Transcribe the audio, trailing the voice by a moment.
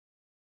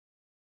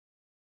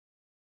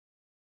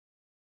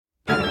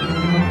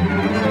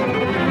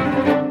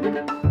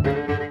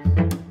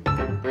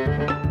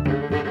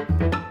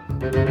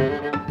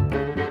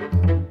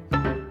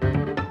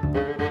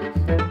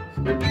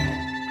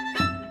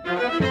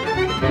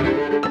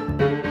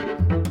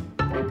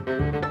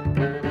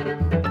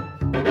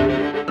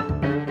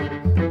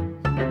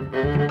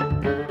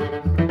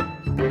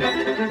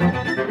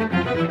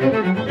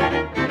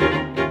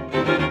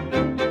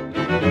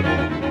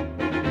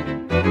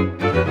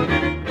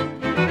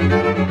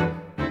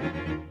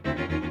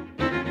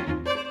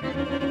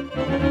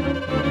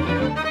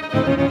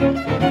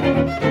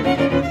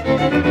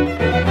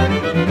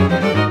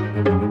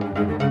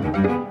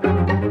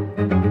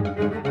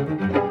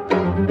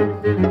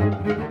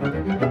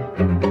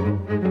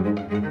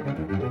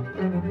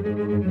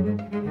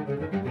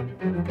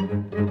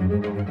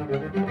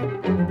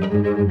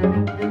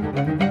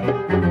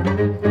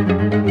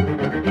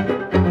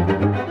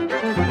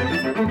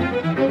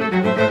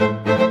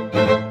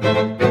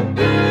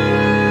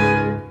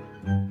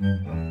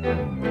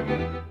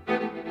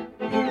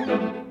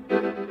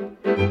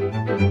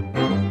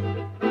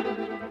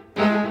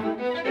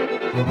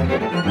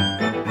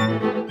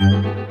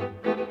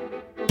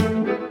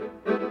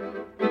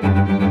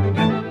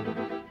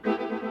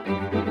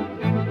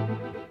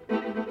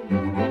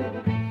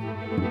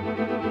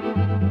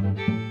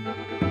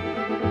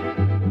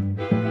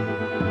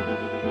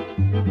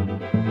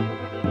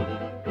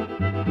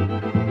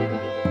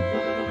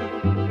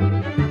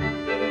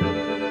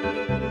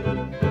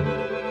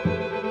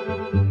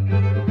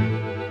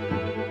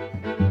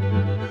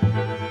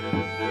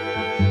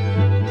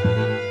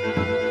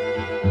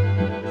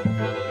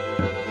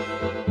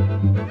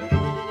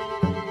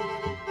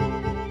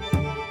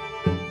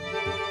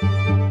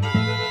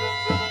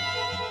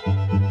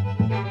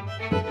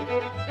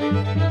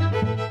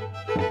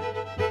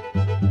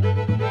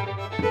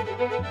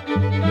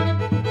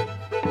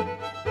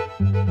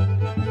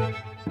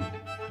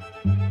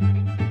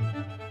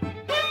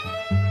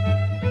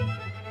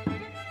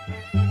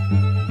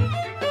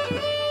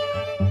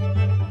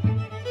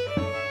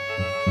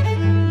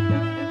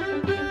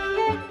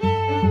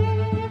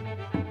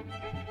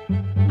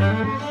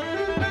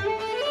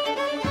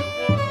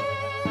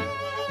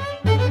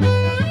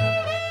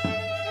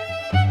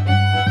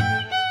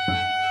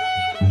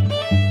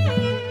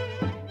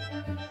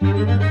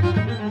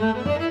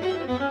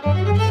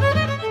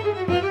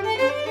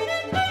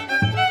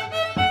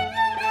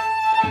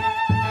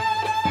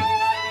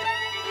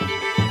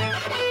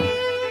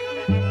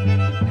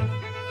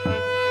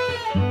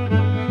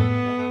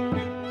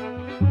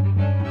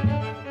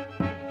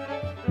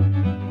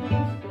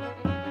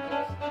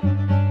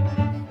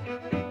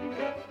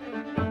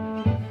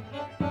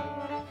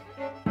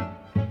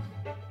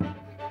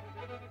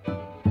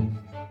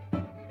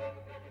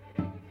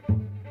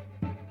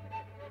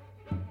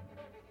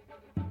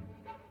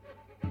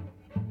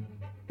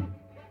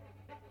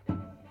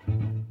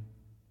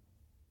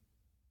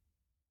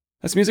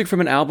That's music from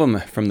an album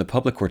from the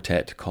Public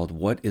Quartet called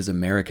What is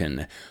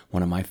American,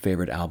 one of my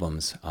favorite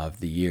albums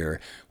of the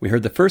year. We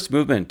heard the first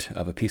movement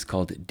of a piece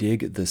called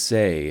Dig the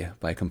Say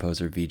by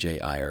composer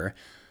Vijay Iyer.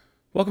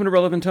 Welcome to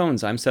Relevant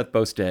Tones. I'm Seth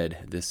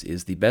Bosted. This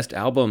is the best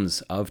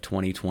albums of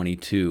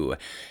 2022.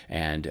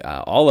 And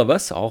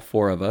all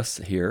four of us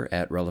here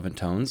at Relevant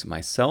Tones,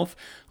 myself,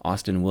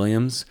 Austin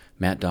Williams,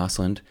 Matt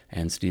Dosland,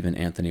 and Stephen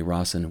Anthony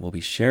Rawson will be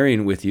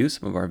sharing with you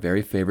some of our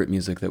very favorite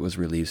music that was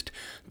released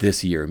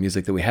this year,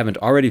 music that we haven't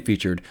already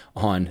featured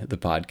on the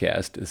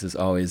podcast. This is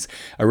always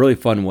a really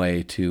fun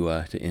way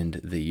to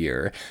end the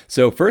year.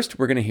 So first,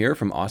 we're going to hear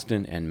from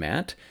Austin and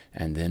Matt,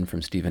 and then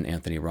from Stephen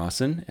Anthony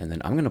Rawson, and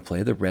then I'm going to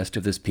play the rest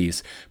of this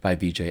piece by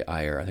Vijay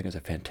Iyer. I think it's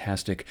a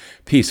fantastic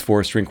piece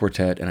for string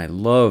quartet, and I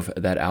love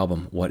that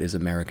album, What is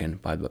American,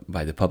 by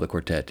the Public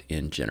Quartet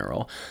in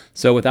general.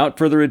 So without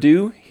further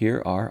ado,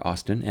 here are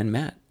Austin and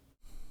Matt.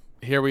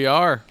 Here we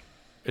are.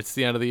 It's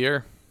the end of the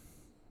year.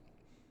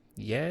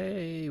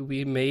 Yay,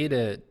 we made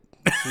it.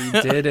 We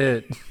did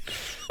it.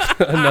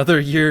 Another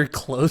year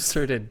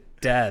closer to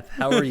death.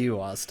 How are you,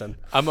 Austin?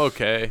 I'm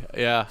okay.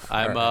 Yeah,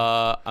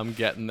 I'm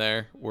getting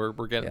there. We're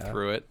getting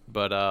through it,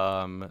 but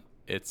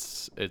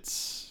it's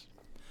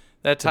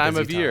that time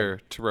of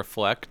year to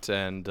reflect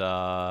and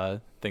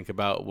think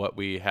about what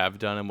we have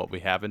done and what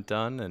we haven't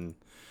done, and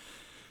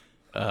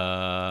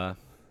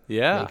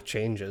make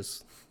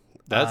changes.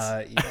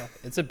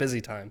 It's a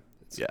busy time.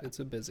 It's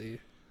a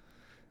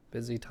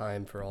busy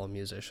time for all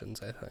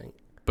musicians, I think.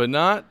 But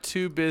not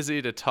too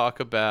busy to talk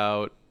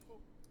about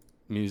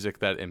music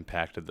that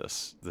impacted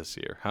this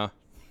year, huh?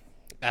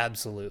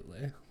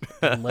 Absolutely.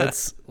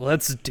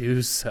 let's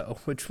do so.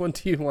 Which one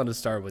do you want to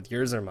start with,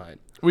 yours or mine?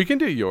 We can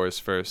do yours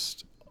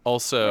first.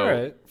 Also,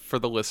 right. For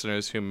the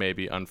listeners who may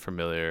be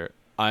unfamiliar,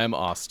 I am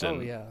Austin.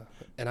 Oh yeah,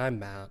 and I'm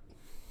Matt.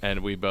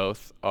 And we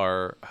both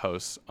are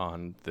hosts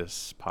on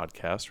this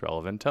podcast,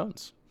 Relevant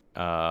Tones.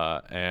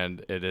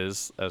 And it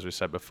is, as we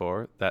said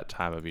before, that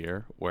time of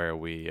year where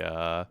we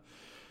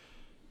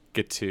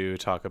get to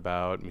talk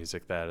about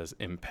music that has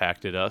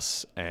impacted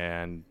us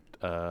and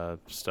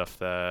stuff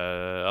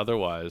that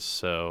otherwise.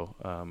 So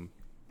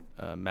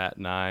Matt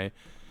and I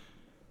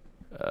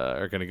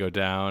are going to go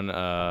down...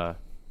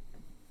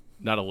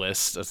 not a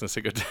list. I was going to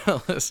say go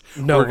down a list.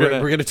 No, we're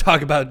going to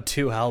talk about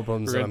two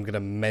albums, and I'm going to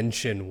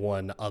mention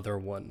one other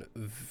one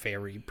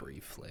very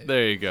briefly.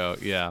 There you go.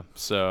 Yeah.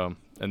 So,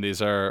 and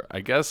these are, I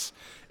guess,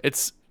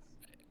 it's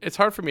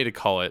hard for me to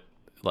call it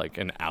like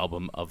an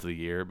album of the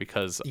year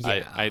because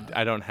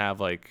I don't have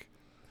like,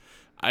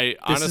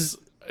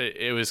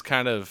 it was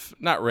kind of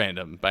not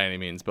random by any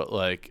means, but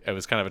like it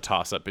was kind of a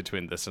toss up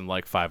between this and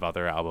like 5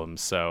 other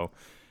albums. So,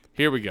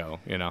 here we go,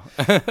 you know.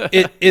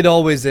 It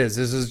always is.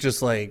 This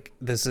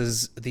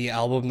is the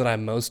album that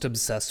I'm most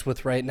obsessed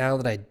with right now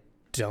that I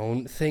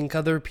don't think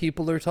other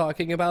people are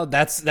talking about.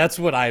 That's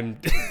what I'm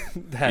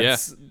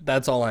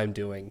that's all I'm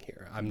doing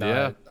here. I'm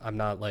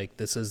not like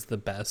this is the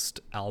best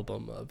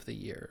album of the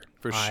year.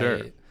 For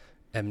sure. I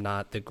am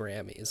not the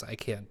Grammys. I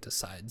can't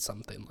decide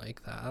something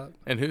like that.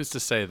 And who's to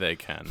say they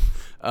can?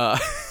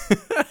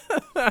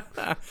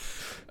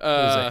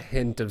 There's a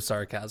hint of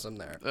sarcasm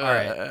there. All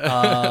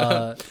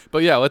right.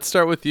 But yeah, let's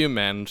start with you,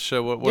 man.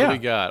 So what do we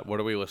got? What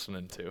are we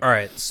listening to? All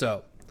right.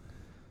 So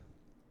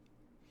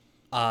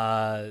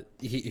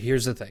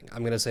here's the thing.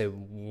 I'm going to say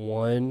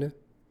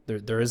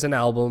there is an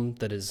album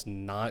that is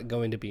not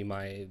going to be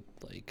my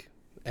like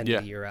end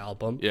of the year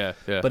album. Yeah.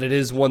 But it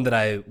is one that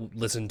I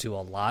listen to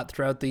a lot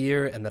throughout the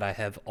year and that I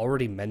have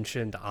already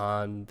mentioned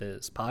on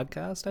this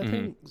podcast, I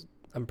think.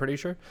 I'm pretty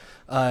sure.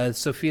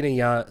 Sophia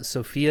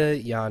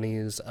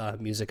Yanni's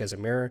Music as a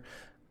Mirror.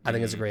 I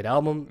think it's a great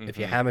album. If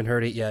you haven't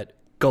heard it yet,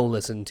 go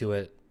listen to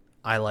it.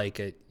 I like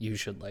it. You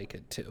should like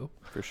it too.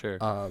 For sure.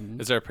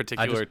 Is there a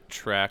particular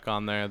track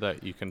on there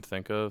that you can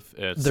think of?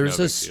 There's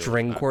a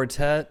string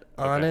quartet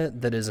on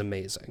it that is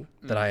amazing,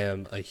 that I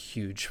am a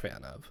huge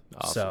fan of.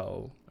 Awesome.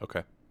 So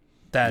okay.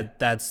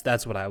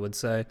 That's what I would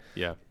say.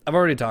 Yeah. I've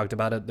already talked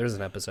about it. There's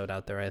an episode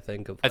out there, I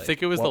think. Of, like, I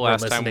think it was what the we're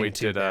last time listening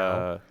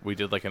we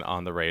did like an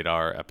On the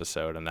Radar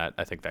episode, and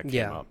I think that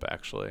came up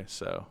actually.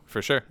 So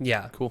for sure.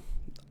 Yeah. Cool.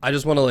 I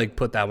just want to like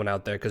put that one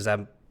out there because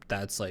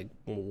that's like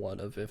one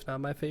of, if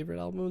not my favorite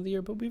album of the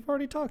year, but we've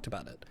already talked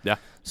about it. Yeah.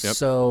 Yep.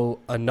 So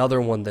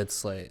another one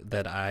that's like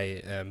that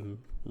I am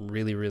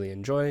really, really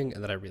enjoying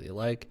and that I really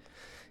like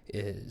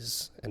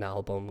is an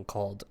album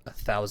called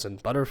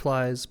 1,000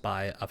 Butterflies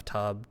by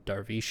Aftab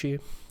Darvishi.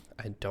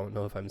 I don't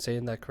know if I'm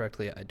saying that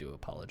correctly. I do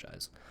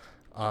apologize.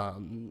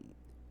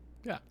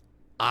 Yeah.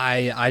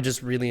 I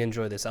just really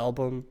enjoy this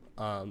album.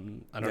 I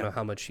don't know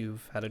how much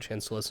you've had a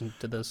chance to listen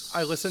to this.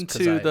 I listened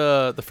to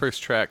the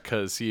first track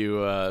because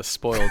you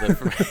spoiled it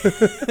for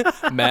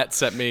me. Matt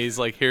sent me, he's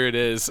like, here it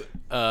is.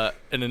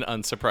 In an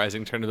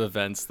unsurprising turn of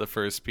events, the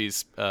first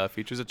piece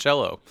features a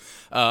cello.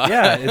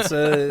 Yeah, it's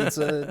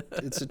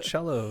a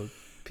cello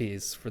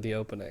piece for the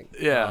opening.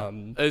 Yeah,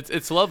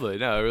 it's lovely.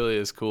 No, it really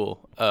is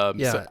cool.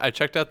 So I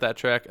checked out that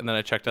track, and then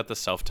I checked out the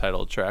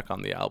self-titled track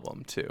on the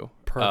album too.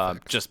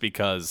 Perfect. Just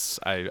because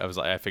I was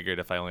like, I figured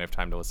if I only have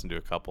time to listen to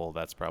a couple,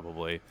 that's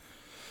probably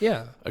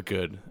a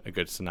good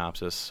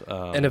synopsis.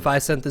 And if I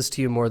sent this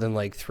to you more than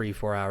like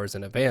 3-4 hours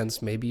in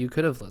advance, maybe you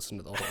could have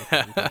listened to the whole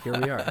thing. But here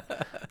we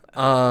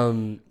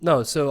are.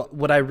 No, so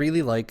what I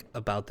really like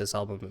about this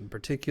album in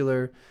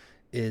particular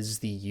is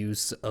the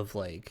use of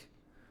like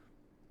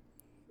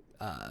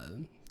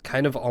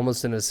kind of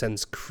almost in a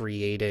sense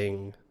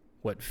creating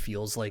what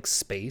feels like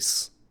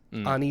space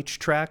on each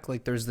track.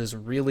 Like there's this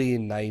really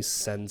nice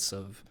sense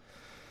of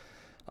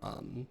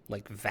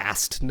like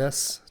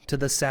vastness to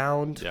the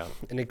sound,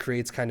 and it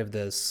creates kind of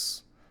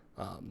this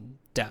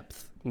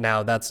depth.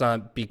 Now that's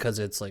not because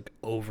it's like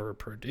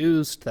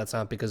overproduced, that's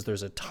not because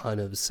there's a ton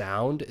of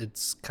sound.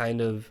 It's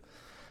kind of,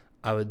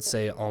 I would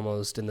say,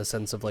 almost in the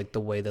sense of like the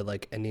way that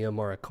like Ennio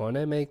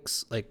Morricone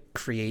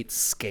creates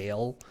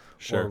scale.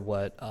 Or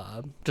what,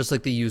 just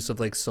like the use of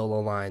like solo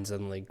lines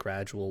and like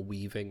gradual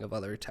weaving of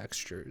other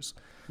textures.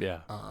 Yeah.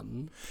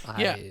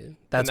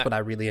 That's what I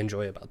really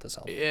enjoy about this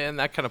album. And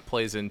that kind of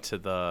plays into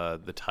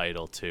the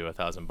title too,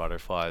 1,000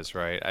 Butterflies,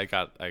 right?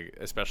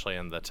 Especially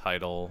in the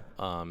title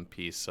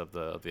piece of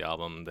the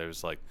album,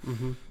 there's like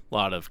a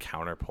lot of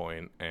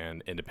counterpoint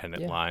and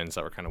independent lines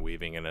that were kind of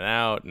weaving in and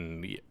out,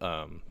 and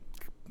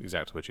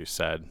exactly what you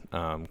said,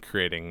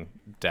 creating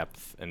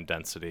depth and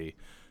density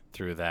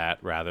through that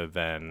rather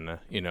than,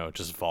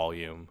 just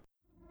volume.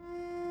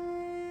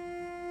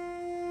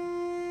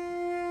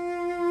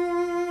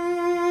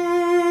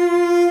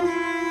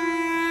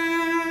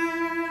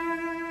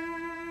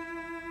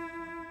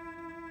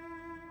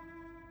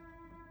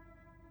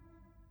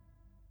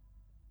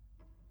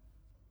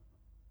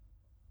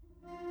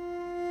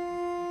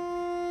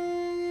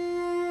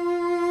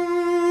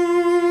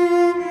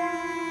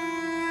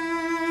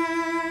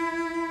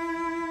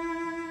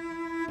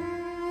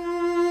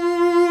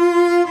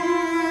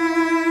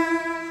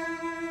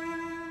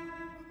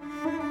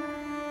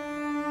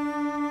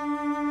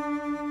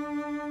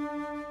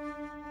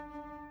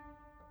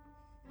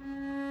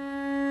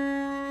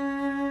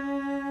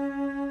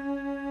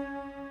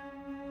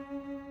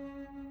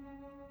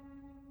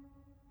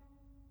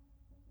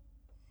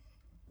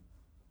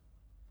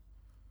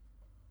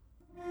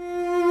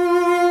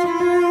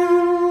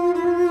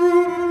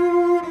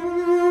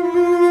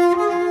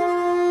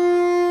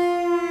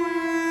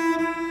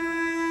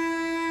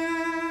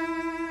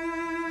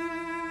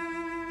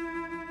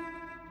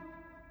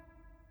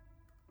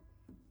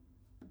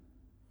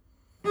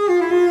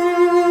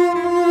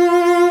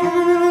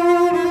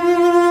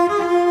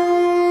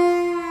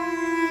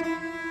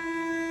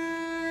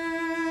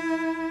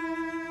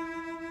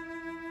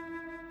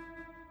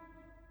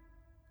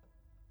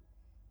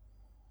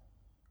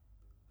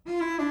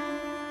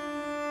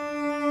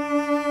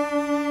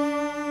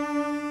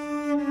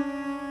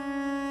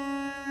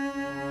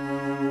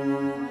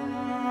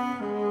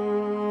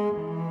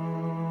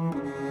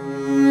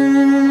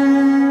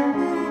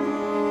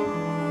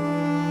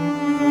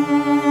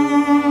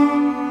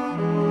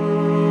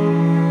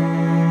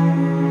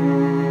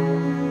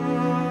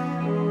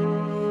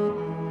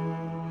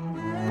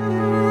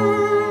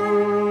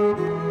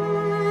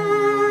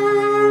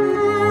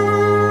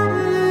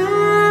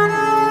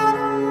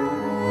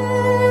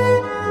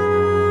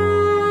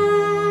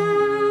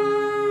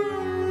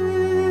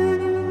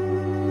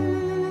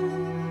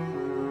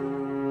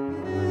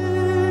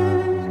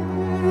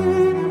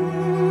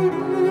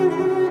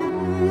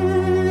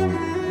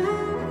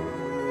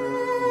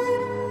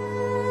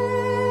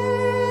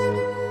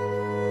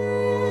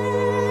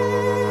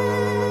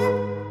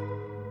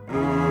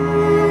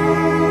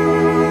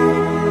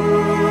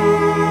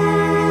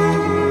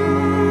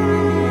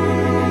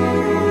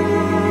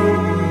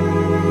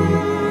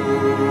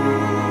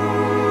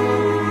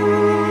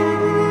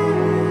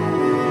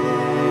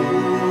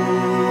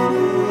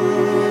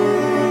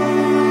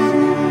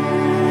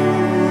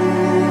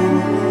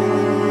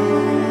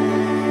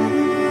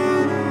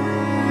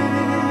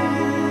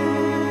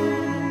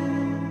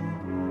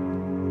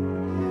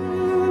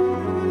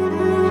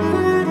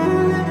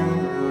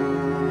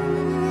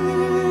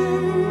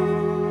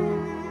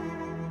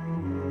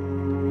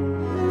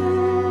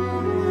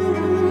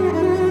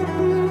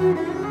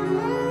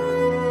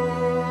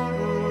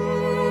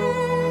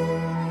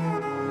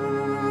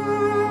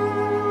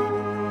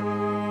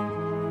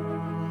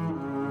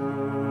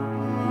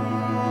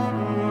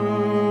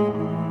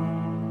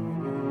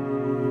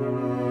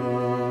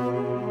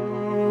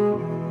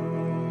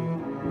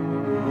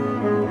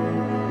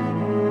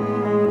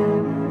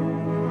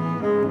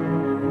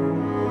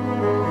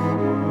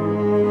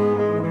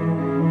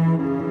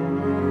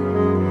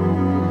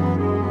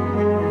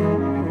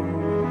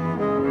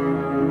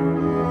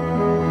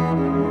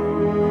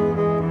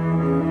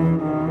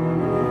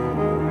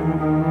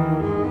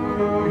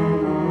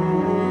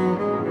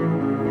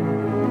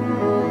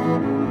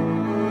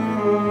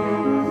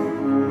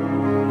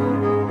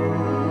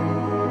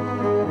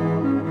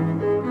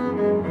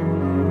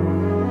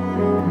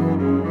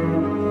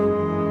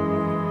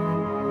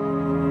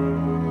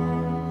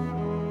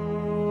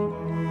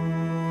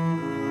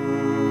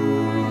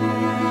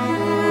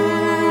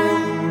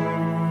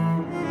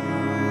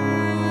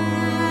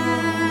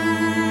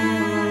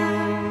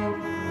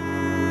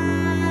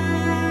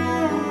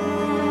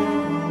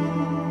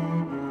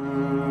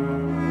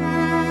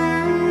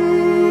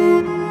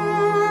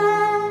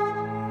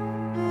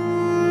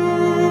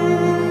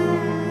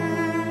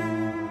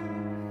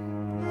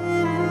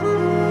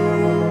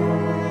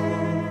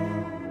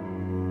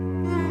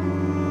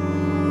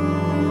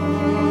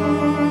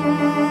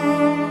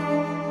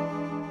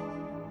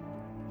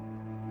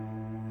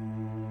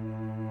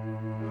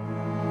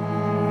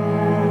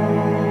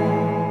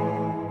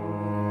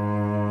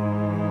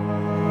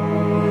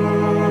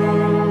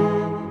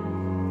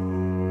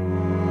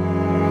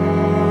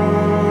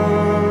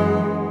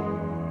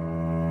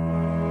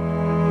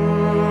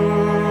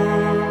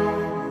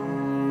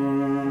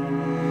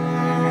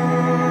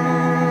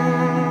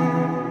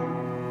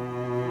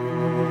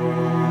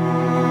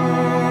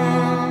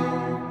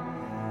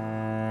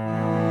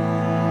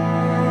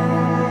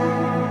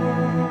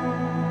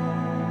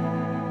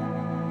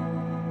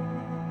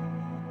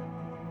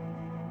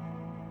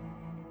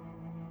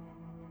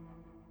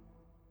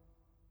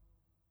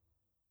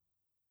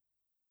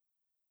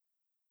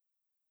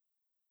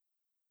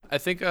 I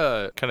think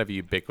a kind of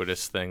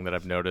ubiquitous thing that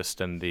I've noticed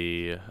in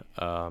the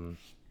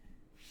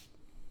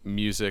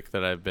music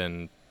that I've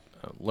been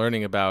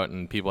learning about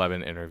and people I've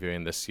been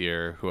interviewing this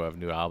year who have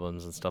new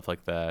albums and stuff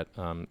like that,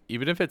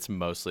 even if it's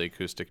mostly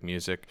acoustic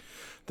music,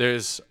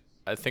 there's,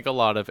 I think, a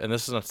lot of, and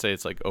this is not to say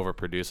it's like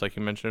overproduced like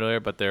you mentioned earlier,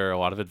 but there are a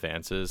lot of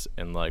advances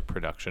in like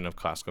production of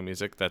classical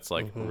music that's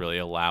like really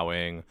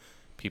allowing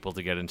people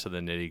to get into the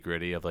nitty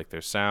gritty of like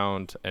their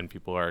sound, and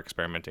people are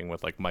experimenting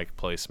with like mic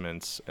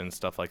placements and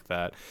stuff like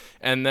that.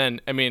 And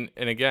then, I mean,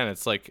 and again,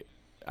 it's like,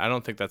 I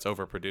don't think that's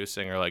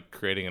overproducing or like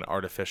creating an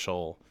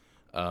artificial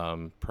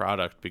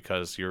product,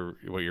 because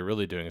what you're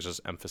really doing is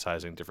just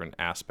emphasizing different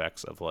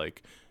aspects of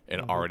like an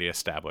already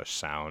established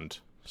sound.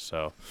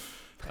 So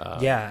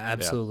yeah,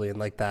 absolutely. And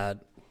like that,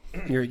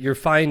 you're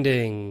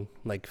finding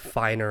like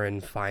finer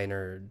and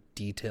finer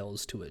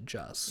details to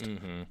adjust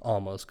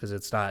almost, because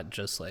it's not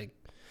just like,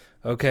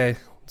 okay,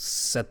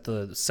 set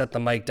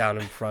the mic down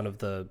in front of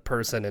the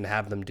person and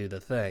have them do the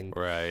thing.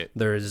 Right.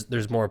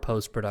 There's more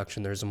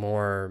post-production. There's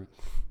more,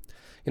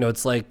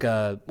 it's like,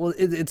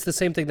 it's the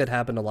same thing that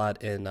happened a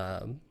lot in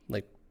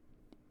like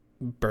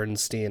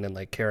Bernstein and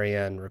like Carrie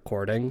Ann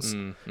recordings,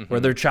 where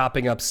they're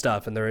chopping up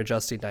stuff and they're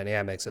adjusting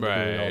dynamics and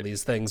they're doing all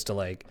these things to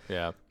like,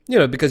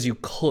 because you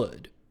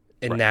could.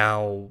 And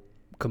now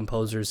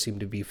composers seem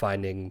to be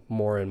finding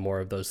more and more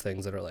of those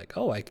things that are like,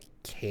 oh, I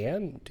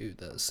can do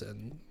this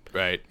and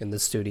in the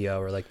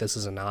studio, or like this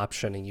is an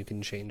option and you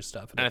can change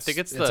stuff. And I think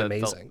it's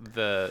amazing.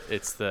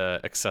 It's the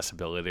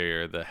accessibility,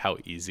 or the how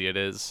easy it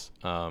is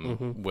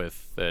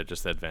with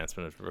just the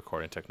advancement of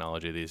recording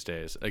technology these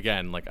days.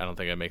 Again, like I don't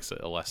think it makes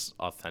it a less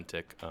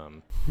authentic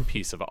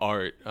piece of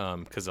art,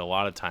 because a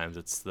lot of times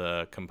it's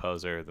the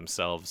composer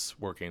themselves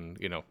working,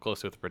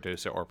 closely with the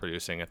producer or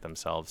producing it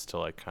themselves to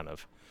like kind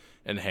of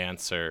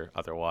enhance or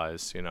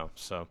otherwise,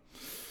 so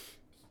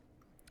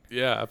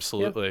yeah,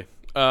 absolutely.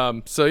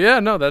 So yeah,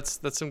 no, that's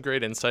some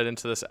great insight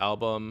into this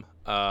album.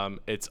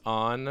 It's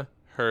on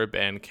her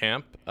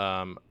Bandcamp,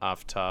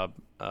 Aftab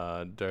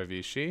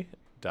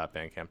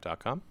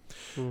Darvishi.bandcamp.com.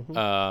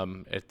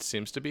 It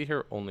seems to be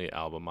her only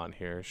album on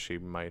here. She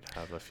might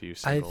have a few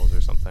singles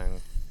or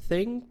something.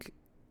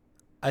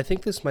 I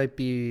think this might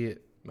be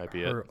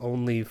her it.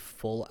 only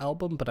full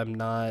album, but I'm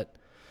not.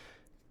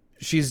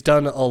 She's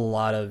done a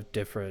lot of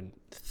different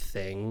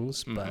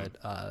things, but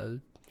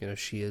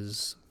she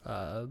is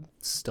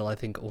still, I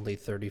think, only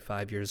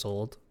 35 years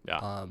old.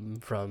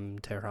 From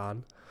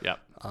Tehran.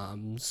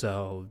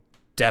 So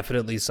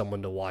definitely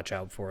someone to watch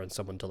out for, and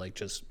someone to like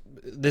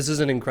this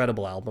is an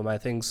incredible album, I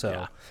think.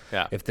 So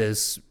if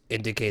this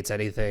indicates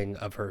anything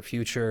of her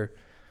future,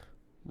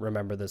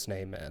 remember this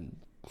name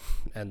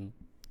and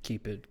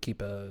keep a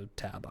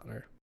tab on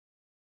her.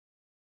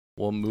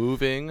 Well,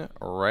 moving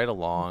right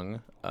along,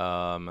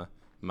 I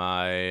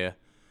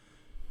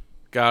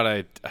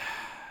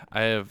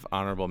have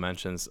honorable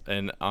mentions,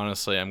 and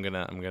honestly, I'm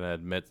gonna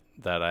admit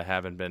that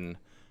I've been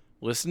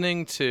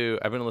listening to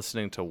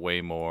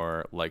way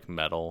more like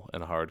metal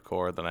and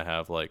hardcore than I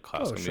have like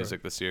classical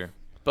music this year.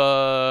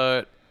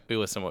 But we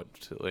listen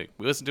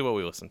to what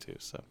we listen to.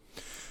 So,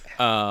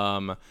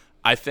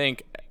 I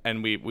think,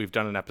 and we've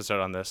done an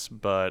episode on this,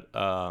 but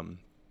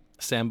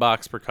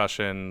Sandbox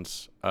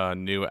Percussion's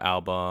new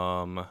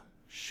album,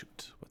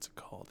 what's it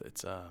called?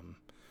 It's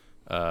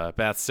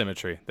Bath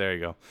Symmetry. There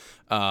you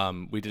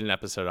go. We did an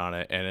episode on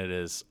it, and it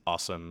is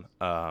awesome.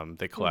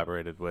 They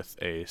collaborated with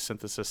a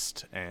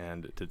synthesist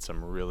and did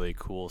some really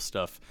cool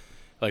stuff,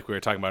 like we were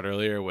talking about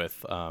earlier,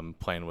 with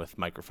playing with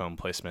microphone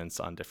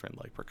placements on different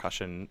like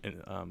percussion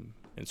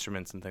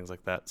instruments and things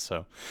like that.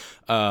 So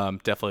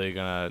definitely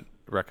gonna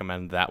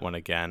recommend that one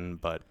again.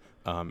 But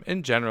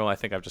in general, I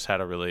think I've just had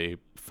a really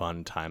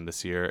fun time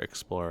this year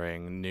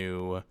exploring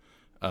new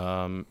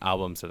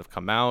albums that have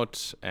come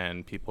out,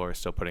 and people are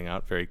still putting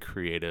out very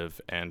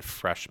creative and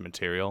fresh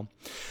material.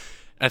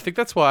 And I think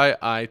that's why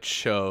I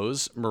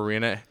chose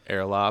Marina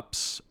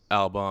Erlap's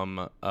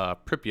album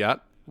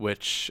Pripyat,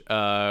 which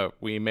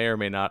we may or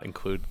may not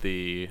include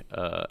the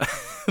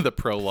the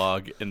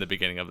prologue in the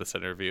beginning of this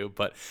interview.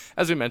 But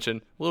as we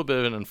mentioned, a little bit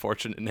of an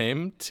unfortunate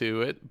name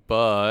to it.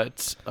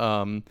 But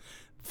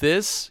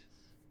there's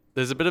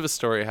a bit of a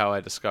story how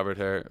I discovered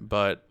her,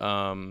 but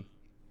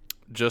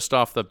just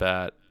off the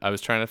bat, I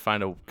was trying to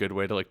find a good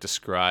way to like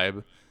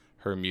describe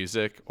her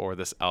music or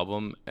this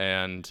album,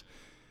 and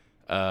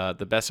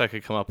the best I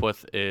could come up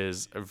with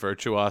is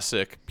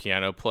virtuosic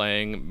piano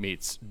playing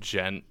meets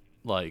gent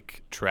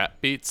like trap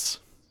beats.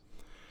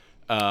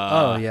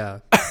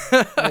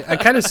 I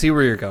kind of see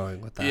where you're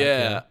going with that.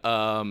 Yeah.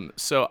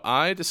 So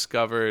I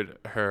discovered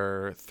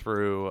her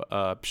through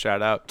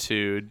shout out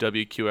to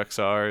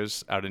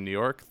WQXR's out in New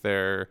York.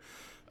 They're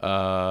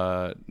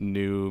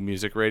new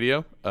music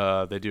radio.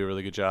 They do a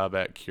really good job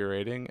at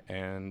curating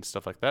and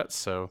stuff like that.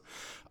 So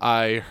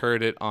I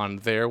heard it on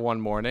there one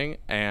morning,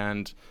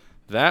 and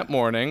that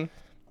morning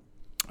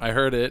I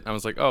heard it. I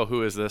was like, oh,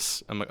 who is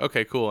this? I'm like,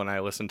 okay, cool. And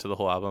I listened to the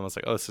whole album. I was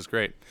like, oh, this is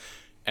great.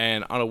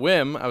 And on a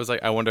whim, I was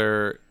like, I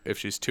wonder if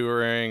she's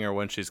touring or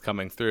when she's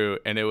coming through.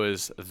 And it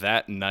was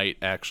that night,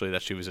 actually,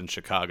 that she was in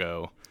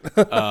Chicago.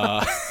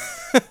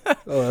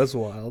 that's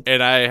wild.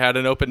 And I had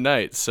an open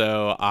night,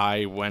 so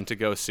I went to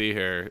go see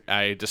her.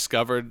 I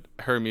discovered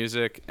her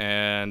music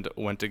and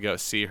went to go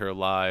see her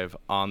live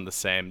on the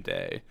same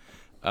day.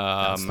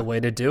 That's the way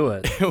to do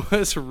it. It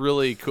was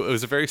really cool. It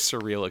was a very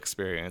surreal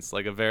experience.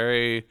 Like a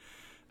very,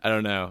 I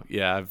don't know.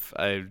 Yeah,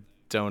 I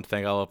don't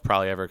think I'll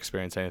probably ever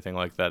experience anything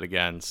like that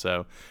again.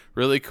 So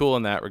really cool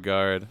in that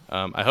regard.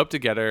 I hope to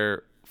get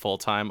her full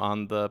time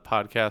on the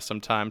podcast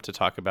sometime to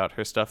talk about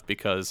her stuff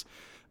because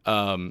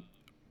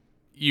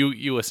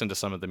you listen to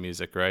some of the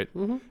music, right?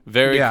 Mm-hmm.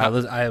 Very yeah. I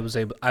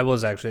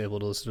was actually able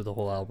to listen to the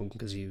whole album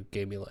because you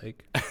gave me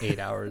like 8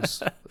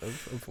 hours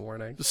of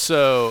warning.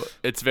 So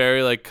it's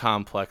very like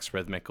complex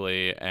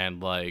rhythmically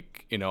and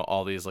like, you know,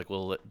 all these like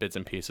little bits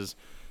and pieces.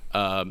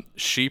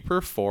 She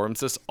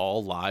performs this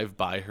all live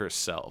by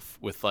herself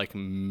with like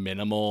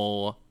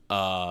minimal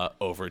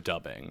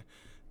overdubbing.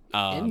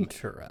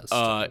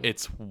 Interesting.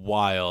 It's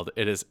wild.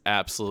 It is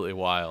absolutely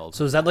wild.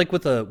 So is that like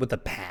with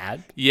a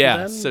pad? Yeah.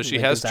 Then? So she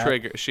Like,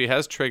 has she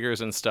has triggers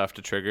and stuff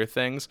to trigger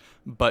things,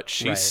 but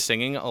she's Right.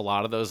 singing a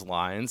lot of those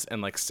lines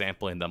and like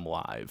sampling them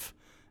live.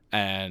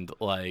 And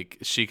like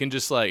she can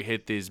just like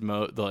hit these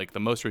the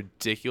most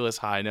ridiculous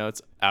high notes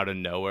out of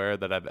nowhere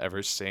that I've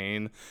ever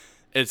seen.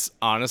 It's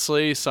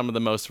honestly some of the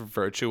most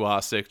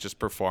virtuosic just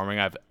performing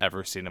I've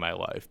ever seen in my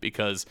life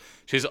because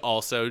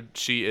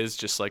she is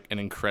just like an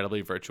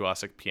incredibly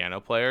virtuosic piano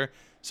player.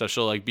 So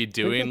she'll like be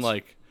doing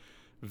like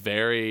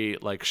very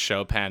like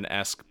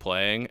Chopin-esque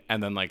playing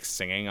and then like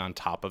singing on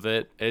top of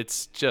it.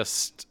 It's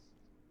just,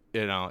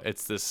 you know,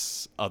 it's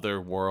this other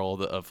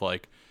world of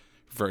like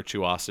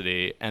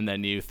virtuosity. And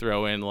then you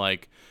throw in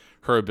like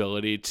her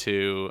ability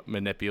to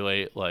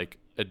manipulate like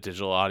a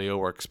digital audio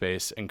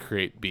workspace and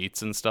create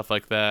beats and stuff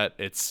like that.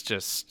 It's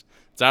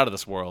out of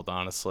this world,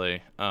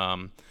 honestly.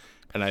 And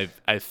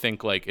I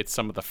think like it's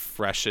some of the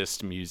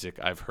freshest music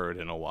I've heard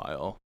in a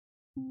while.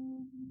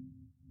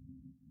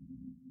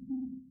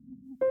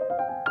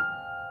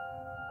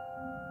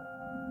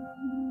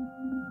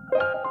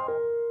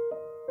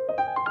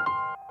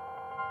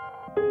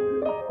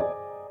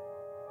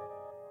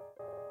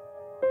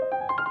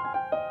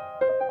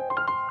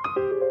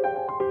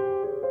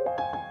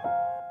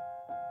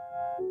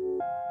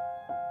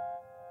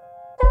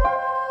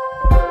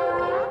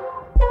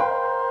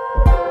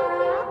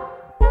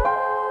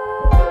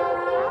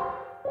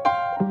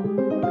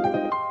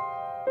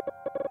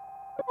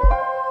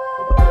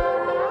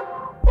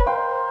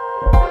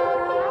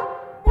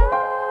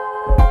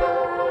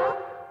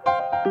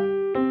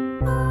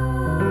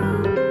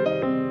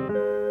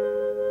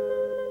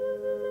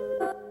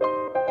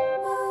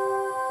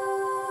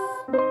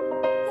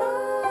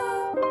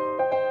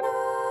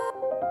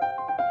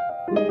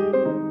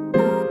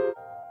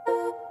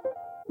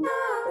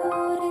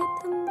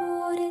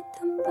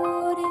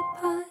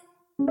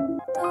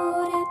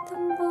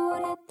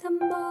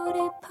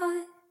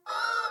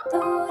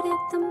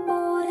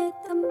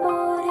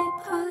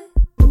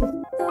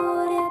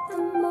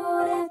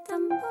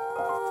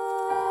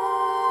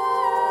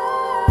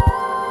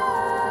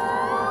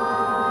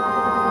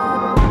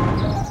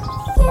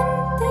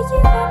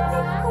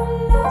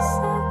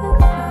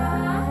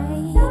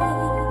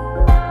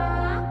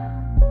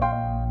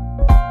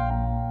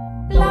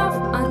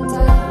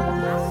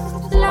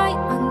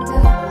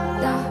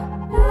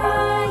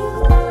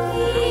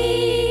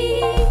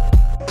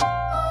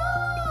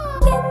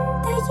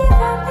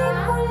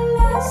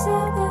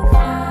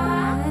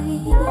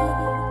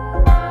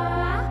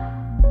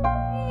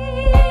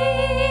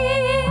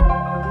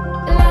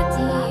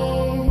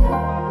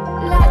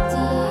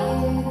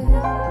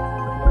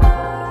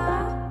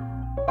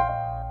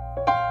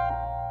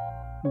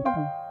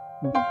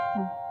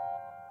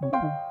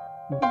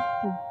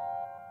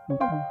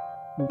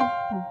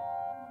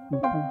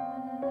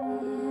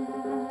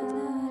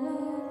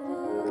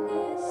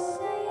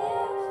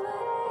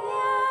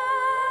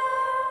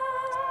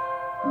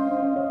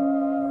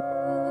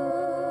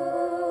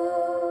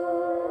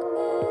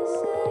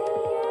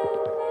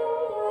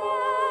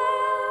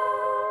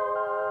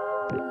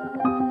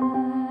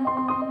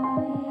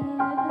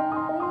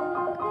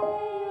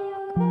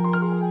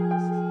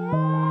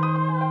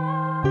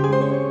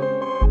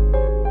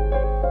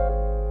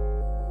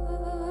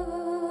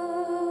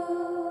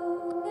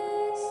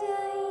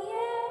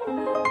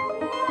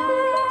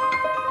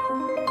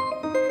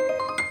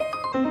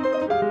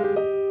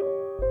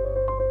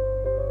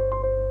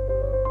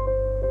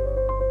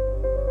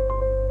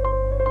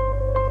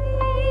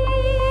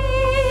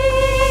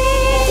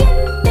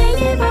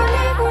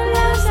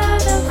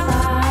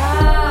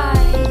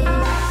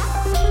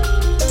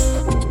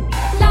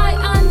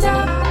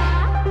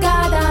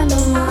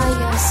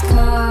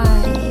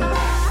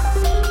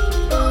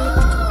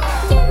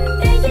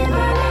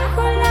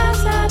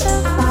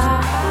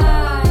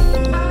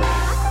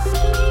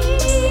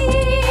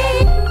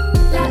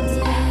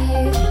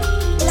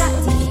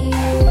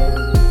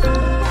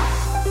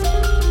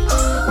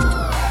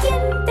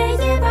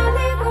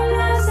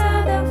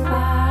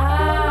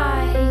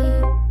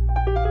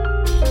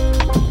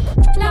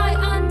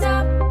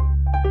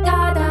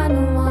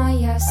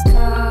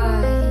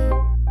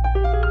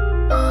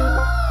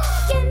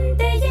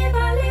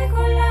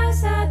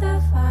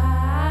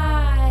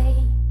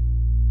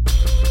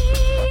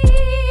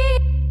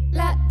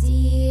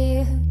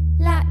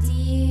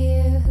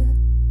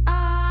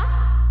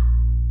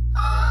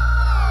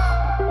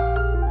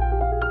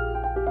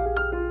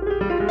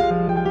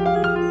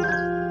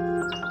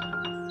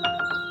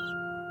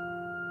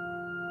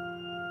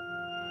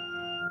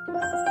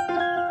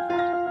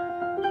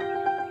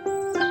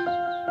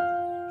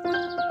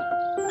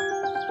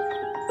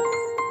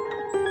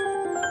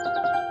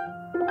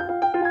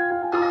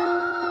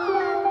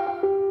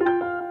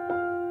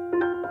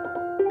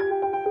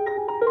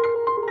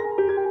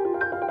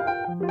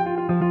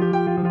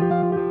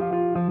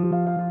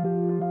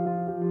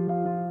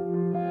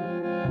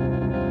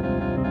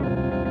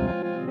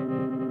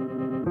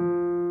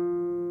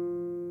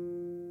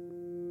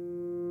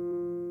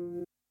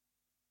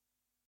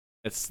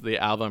 It's the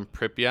album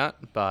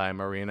Pripyat by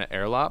Marina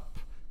Erlop,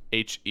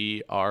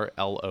 Herlop.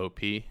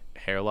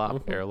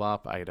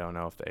 Erlop. I don't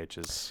know if the H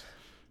is.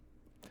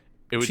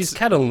 She's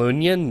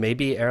Catalonian,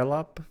 maybe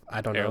Erlop.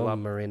 I don't know.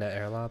 Erlop. Marina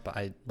Erlop.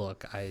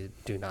 I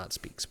do not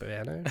speak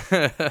Spanish,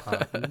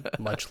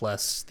 much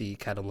less the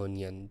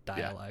Catalonian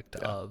dialect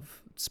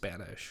of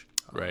Spanish.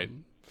 Right.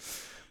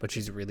 But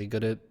she's really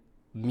good at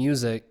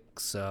music,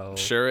 so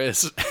Sure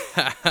is.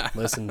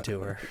 listen to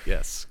her.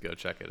 Yes, go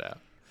check it out.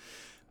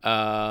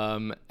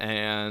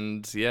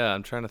 And yeah,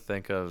 I'm trying to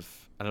think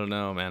of. I don't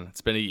know, man.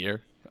 It's been a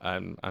year.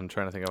 I'm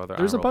trying to think of other.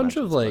 There's a honorable bunch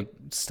of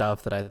mentions,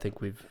 stuff that I think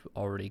we've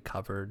already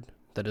covered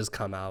that has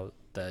come out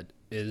that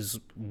is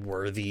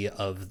worthy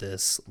of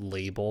this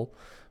label,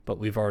 but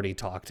we've already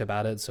talked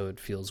about it, so it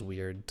feels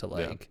weird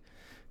to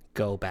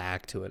go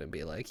back to it and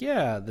be like,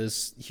 yeah,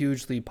 this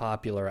hugely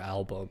popular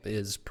album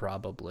is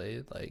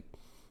probably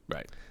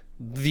right.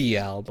 the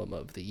album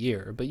of the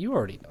year, but you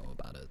already know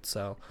about it.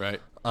 So Right.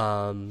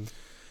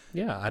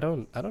 yeah, I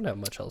don't have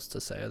much else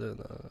to say other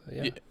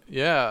than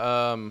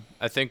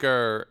I think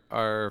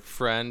our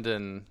friend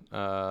and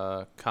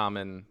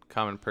common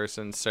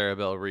person Sarah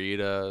Bell Reed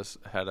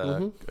had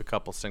a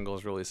couple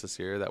singles released this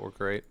year that were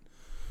great.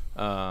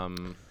 But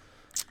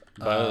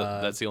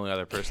that's the only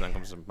other person that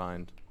comes to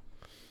mind.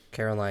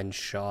 Caroline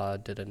Shaw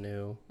did a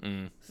new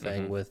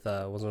thing with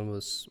was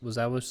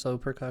that with Slow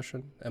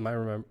Percussion? Am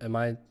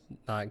I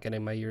not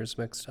getting my years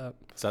mixed up?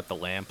 Is that the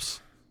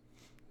Lamps?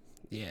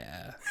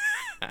 Yeah.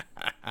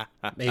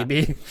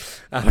 Maybe.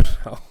 I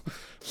don't know.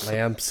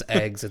 Lamps,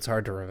 eggs, it's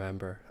hard to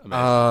remember.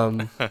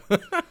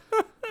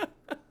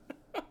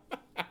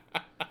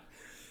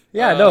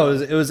 Yeah, no,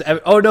 it was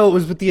it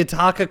was with the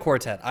Ataka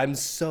Quartet. I'm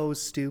so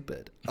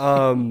stupid.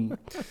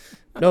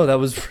 No, that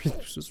was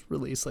just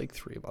released like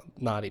 3 months,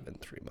 not even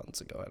 3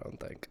 months ago, I don't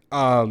think.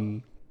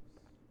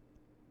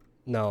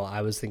 No,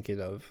 I was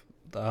thinking of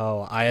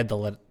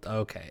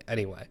okay,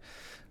 anyway.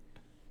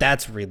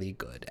 That's really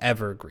good.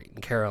 Evergreen,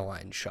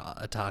 Caroline Shaw,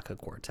 Ataka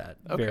Quartet.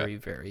 Okay. Very,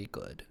 very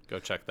good. Go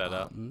check that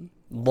out.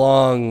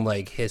 Long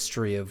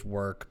history of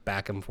work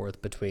back and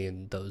forth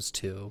between those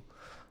two.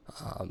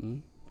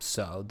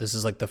 So this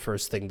is the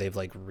first thing they've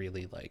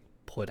really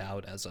put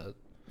out as a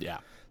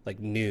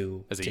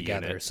new as a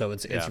together. unit. So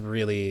it's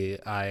really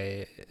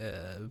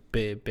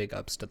big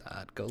ups to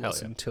that. Go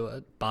listen to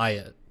it. Buy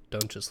it.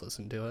 Don't just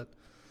listen to it.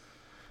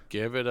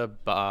 Give it a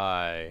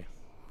buy.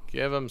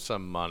 Give them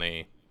some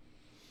money.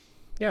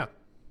 Yeah.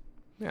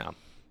 Yeah.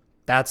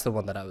 That's the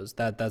one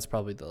that that's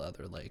probably the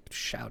other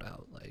shout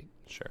out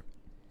Sure.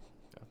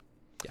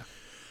 Yeah.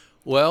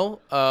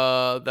 Well,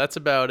 that's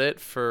about it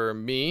for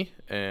me,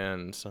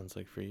 and sounds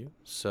like for you.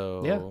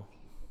 So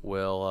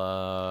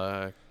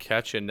we'll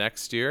catch you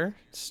next year.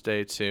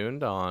 Stay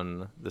tuned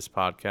on this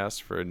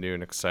podcast for new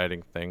and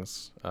exciting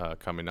things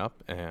coming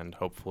up, and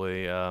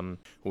hopefully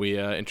we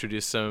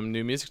introduce some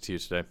new music to you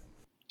today.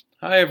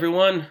 Hi,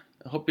 everyone.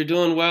 I hope you're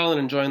doing well and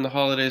enjoying the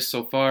holidays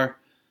so far.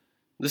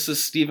 This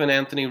is Stephen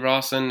Anthony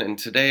Rawson, and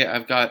today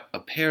I've got a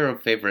pair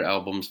of favorite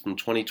albums from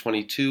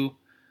 2022.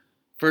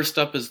 First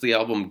up is the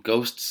album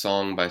Ghost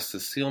Song by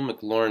Cécile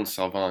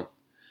McLaurin-Salvant.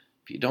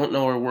 If you don't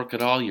know her work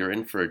at all, you're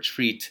in for a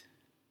treat.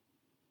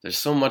 There's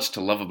so much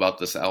to love about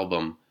this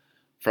album,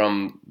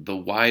 from the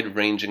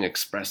wide-ranging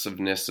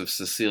expressiveness of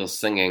Cécile's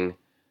singing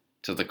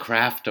to the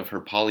craft of her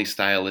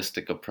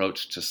polystylistic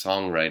approach to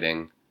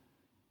songwriting.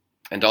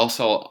 And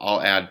also,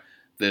 I'll add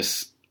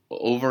this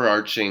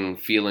overarching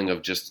feeling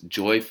of just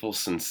joyful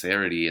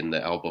sincerity in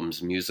the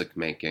album's music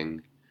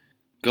making.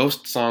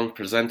 Ghost Song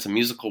presents a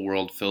musical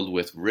world filled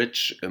with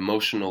rich,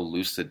 emotional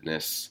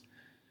lucidness.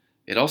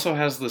 It also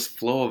has this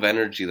flow of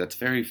energy that's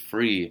very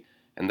free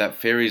and that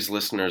ferries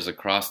listeners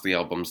across the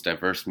album's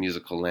diverse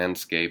musical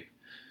landscape.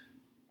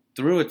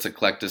 Through its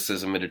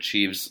eclecticism, it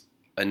achieves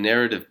a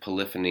narrative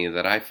polyphony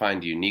that I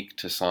find unique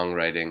to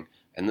songwriting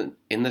and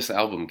in this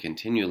album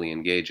continually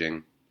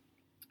engaging.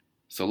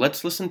 So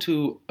let's listen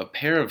to a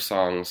pair of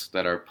songs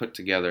that are put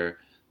together.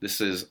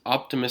 This is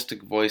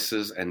Optimistic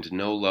Voices and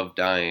No Love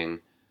Dying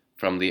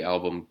from the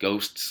album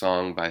Ghost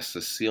Song by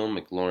Cécile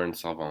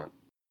McLaurin-Salvant.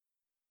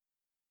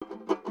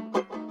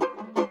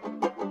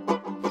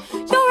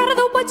 You're out of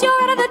the woods,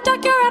 you're out of the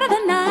dark, you're out of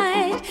the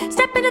night.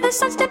 Step into the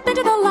sun, step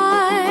into the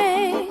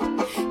light.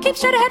 Keep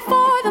straight ahead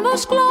for the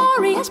most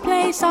glorious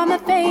place on the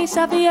face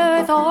of the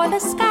earth or the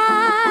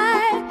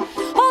sky.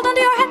 Hold on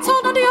to your heads,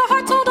 hold on to your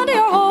hearts, hold on to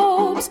your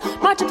hopes.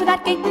 March up to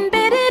that gate and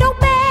bid it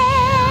open.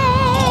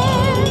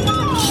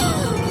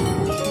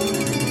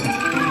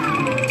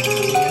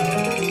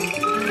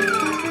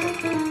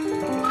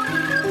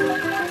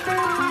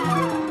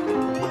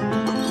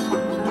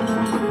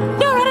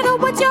 You're out of the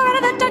woods, you're out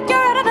of the dark, you're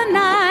out of the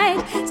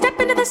night. Step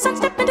into the sun,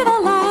 step into the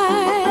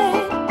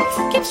light.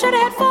 Keep straight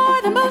ahead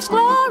for the most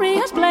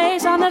glorious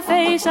place on the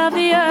face of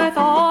the earth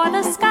or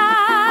the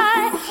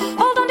sky.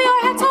 Hold on to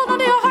your heads, hold on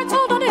to your hearts,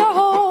 hold on to your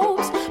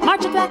hopes.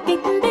 March up that gate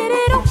and bid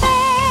it open.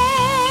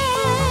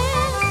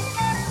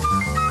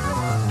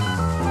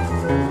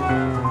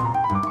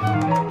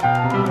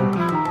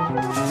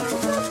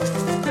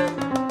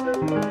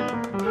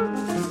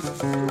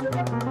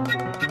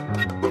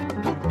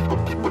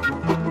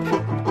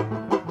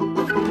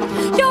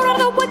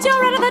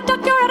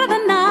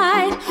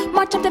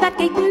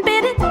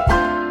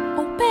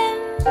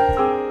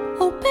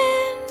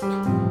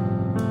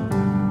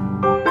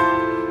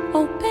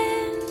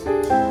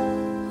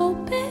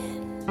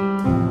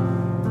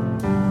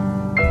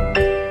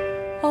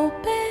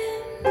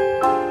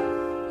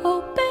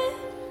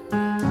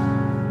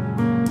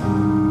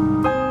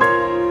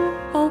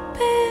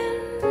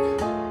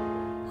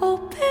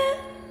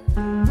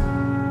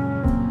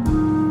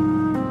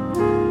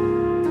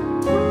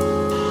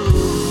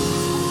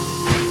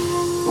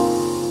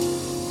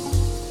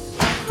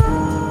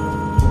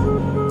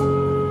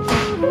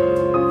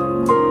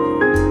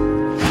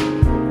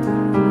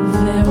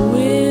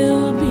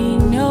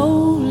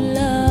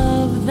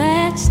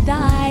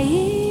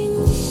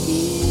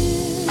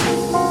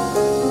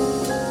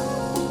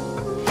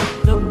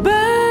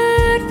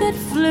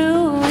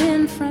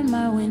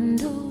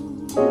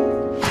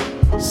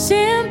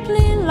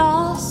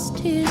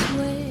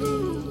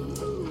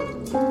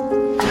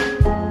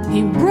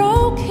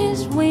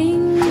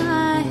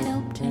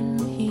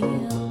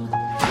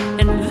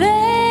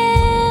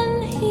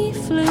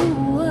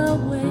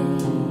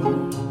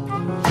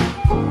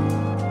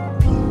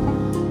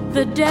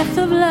 death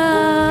of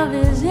love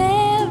is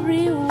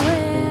everywhere,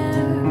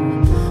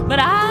 but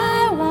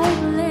I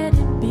won't let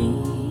it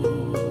be.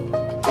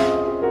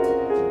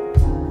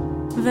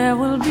 There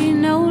will be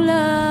no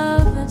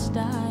love that's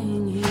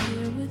dying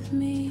here with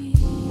me.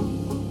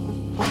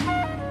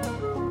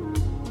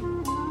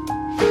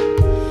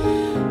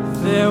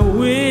 There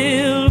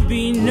will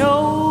be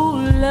no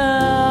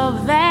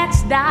love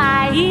that's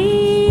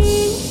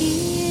dying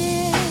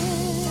here.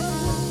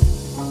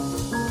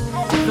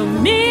 The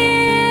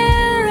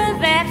mirror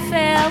that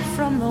fell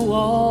from the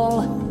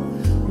wall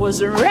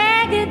was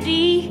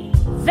raggedy,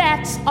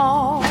 that's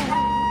all.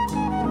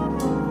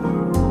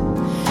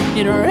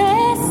 It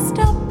rests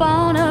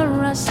upon a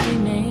rusty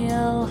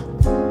nail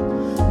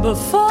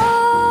before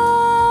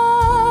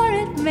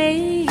it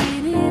made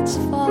its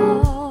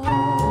fall.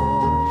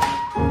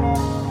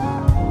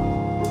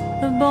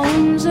 The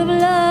bones of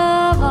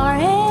love are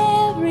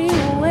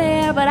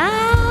everywhere, but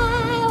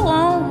I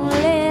won't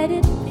let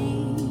it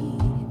be.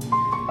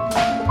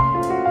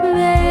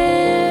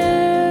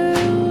 There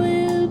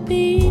will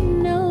be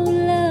no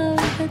love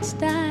that's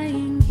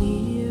dying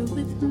here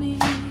with me.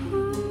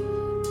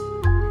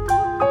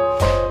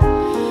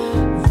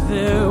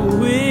 There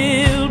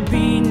will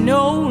be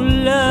no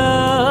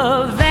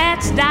love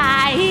that's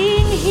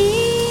dying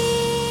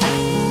here.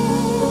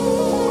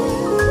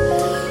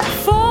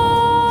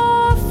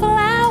 For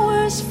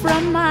flowers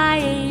from my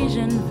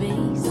Asian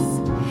vase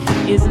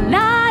is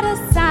not a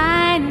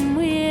sign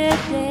we're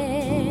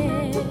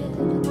dead.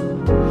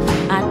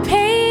 I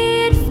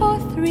paid for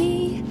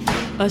 3,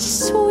 a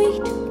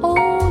sweet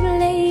old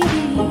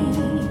lady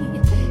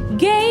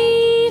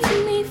gave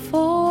me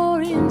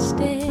 4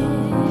 instead.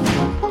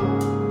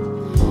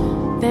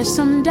 There's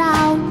some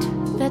doubt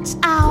that's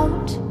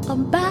out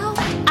about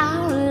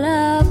our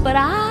love, but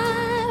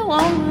I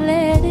won't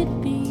let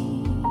it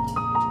be.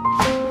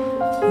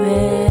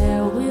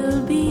 There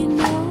will be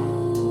no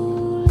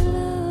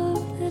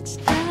love that's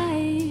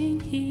dying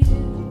here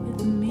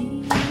with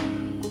me.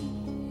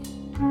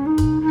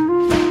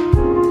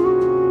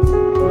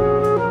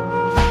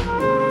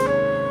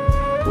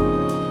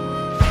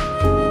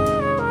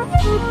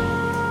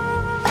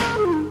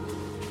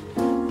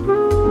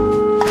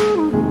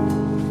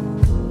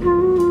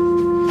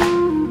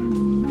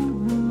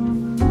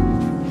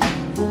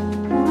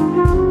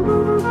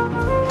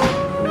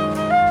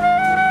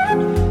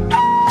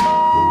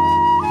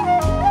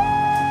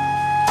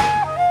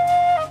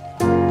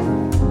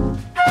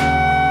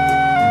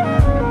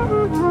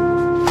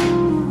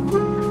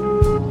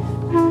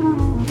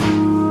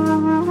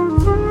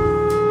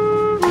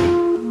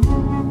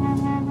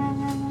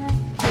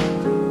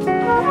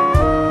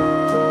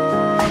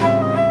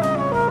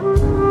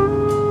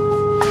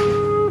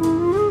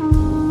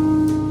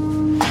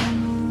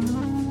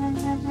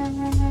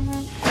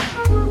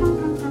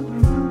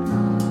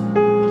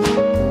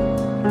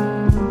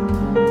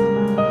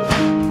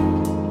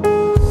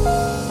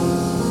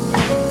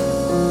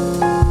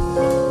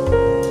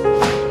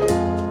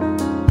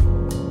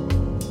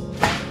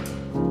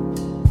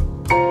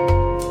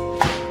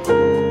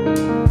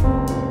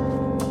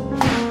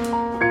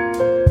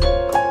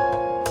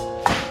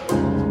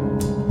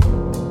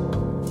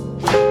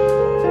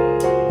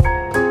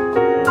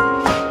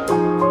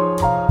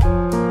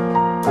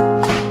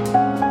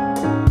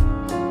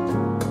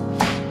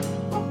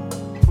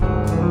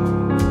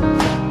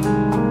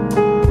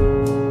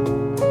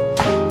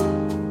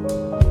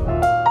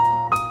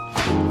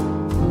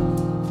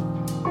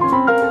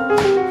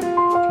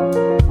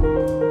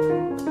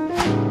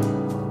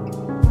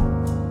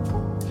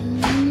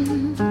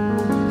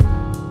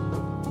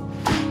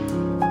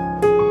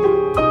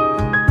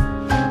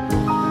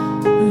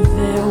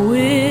 There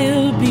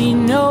will be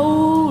no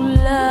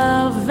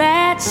love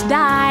that's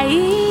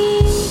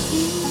dying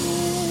here.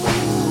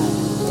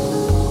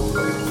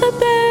 The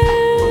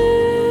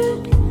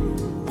bird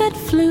that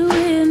flew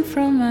in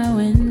from my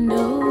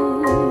window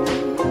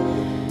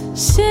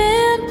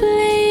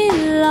simply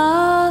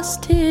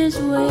lost his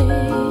way.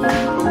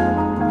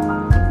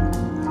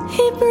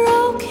 He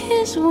broke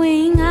his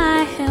wing,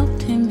 I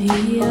helped him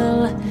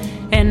heal,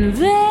 and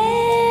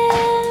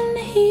then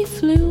he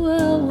flew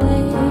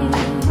away.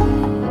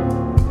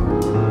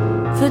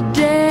 The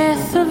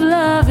death of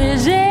love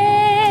is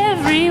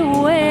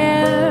everywhere,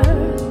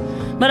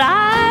 but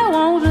I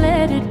won't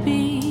let it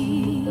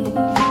be.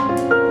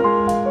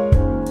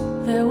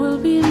 There will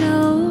be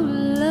no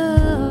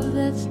love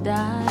that's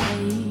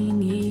dying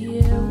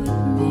here with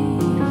me.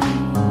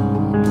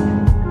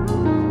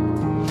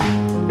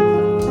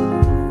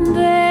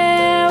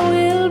 There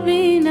will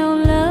be no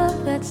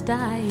love that's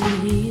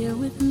dying here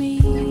with me.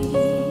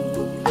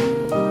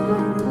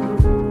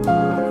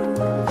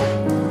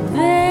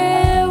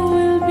 There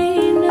will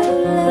be no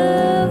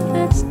love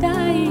that's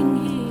dying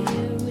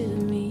here with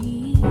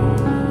me.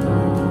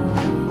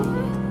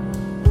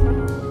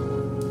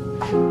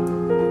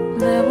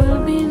 There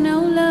will be no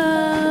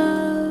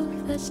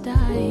love that's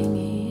dying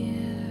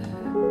here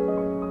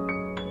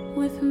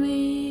with me.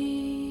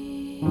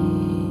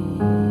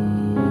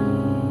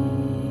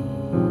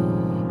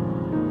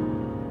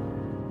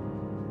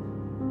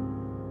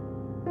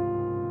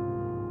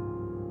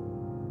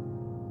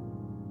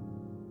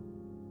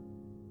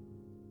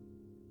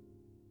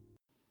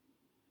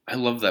 I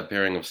love that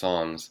pairing of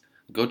songs.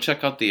 Go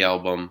check out the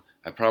album.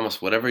 I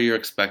promise whatever you're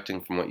expecting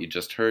from what you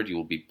just heard, you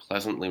will be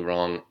pleasantly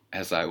wrong,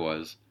 as I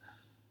was.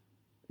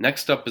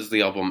 Next up is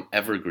the album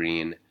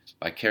Evergreen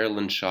by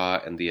Carolyn Shaw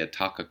and the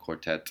Ataka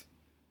Quartet.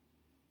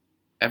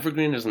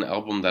 Evergreen is an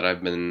album that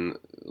I've been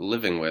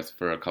living with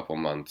for a couple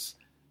months.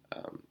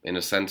 In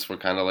a sense, we're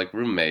kind of like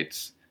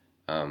roommates.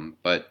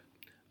 But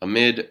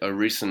amid a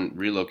recent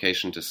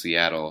relocation to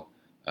Seattle,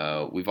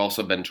 we've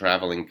also been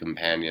traveling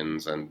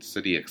companions and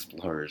city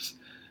explorers.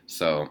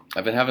 So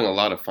I've been having a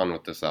lot of fun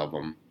with this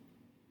album.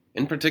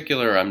 In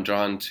particular, I'm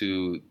drawn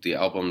to the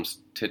album's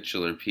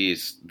titular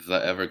piece,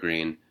 The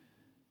Evergreen.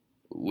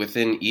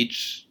 Within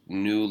each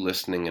new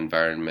listening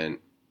environment,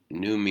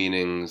 new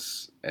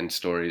meanings and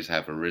stories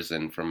have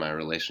arisen from my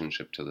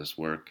relationship to this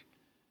work.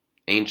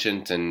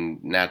 Ancient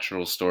and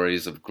natural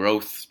stories of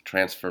growth,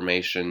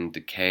 transformation,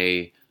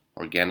 decay,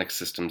 organic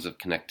systems of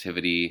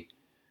connectivity,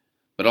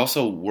 but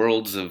also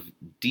worlds of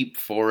deep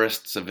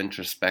forests of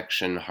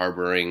introspection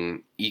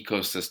harboring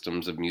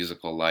ecosystems of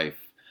musical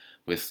life,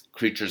 with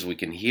creatures we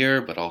can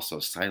hear, but also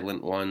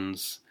silent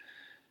ones.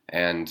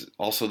 And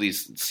also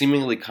these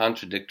seemingly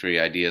contradictory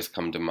ideas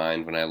come to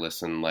mind when I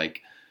listen,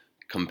 like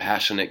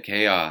compassionate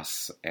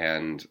chaos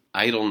and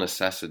idle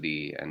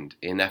necessity and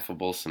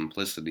ineffable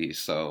simplicity.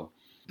 So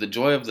the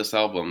joy of this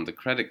album, the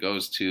credit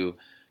goes to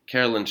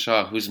Carolyn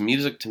Shaw, whose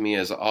music to me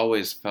has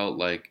always felt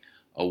like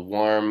a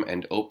warm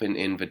and open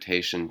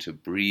invitation to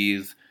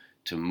breathe,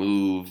 to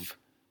move,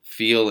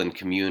 feel and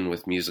commune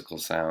with musical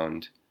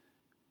sound.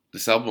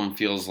 This album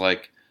feels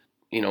like,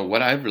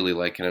 what I really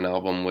like in an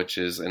album, which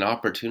is an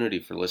opportunity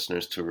for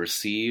listeners to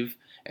receive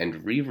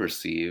and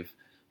re-receive,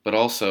 but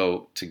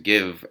also to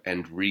give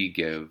and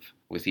re-give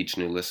with each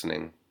new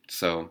listening.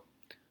 So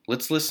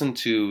let's listen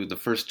to the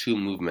first two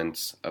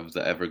movements of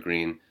the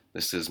Evergreen.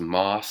 This is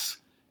Moss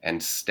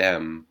and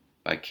Stem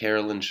by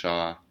Carolyn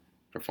Shaw,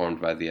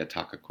 performed by the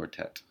Ataka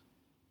Quartet.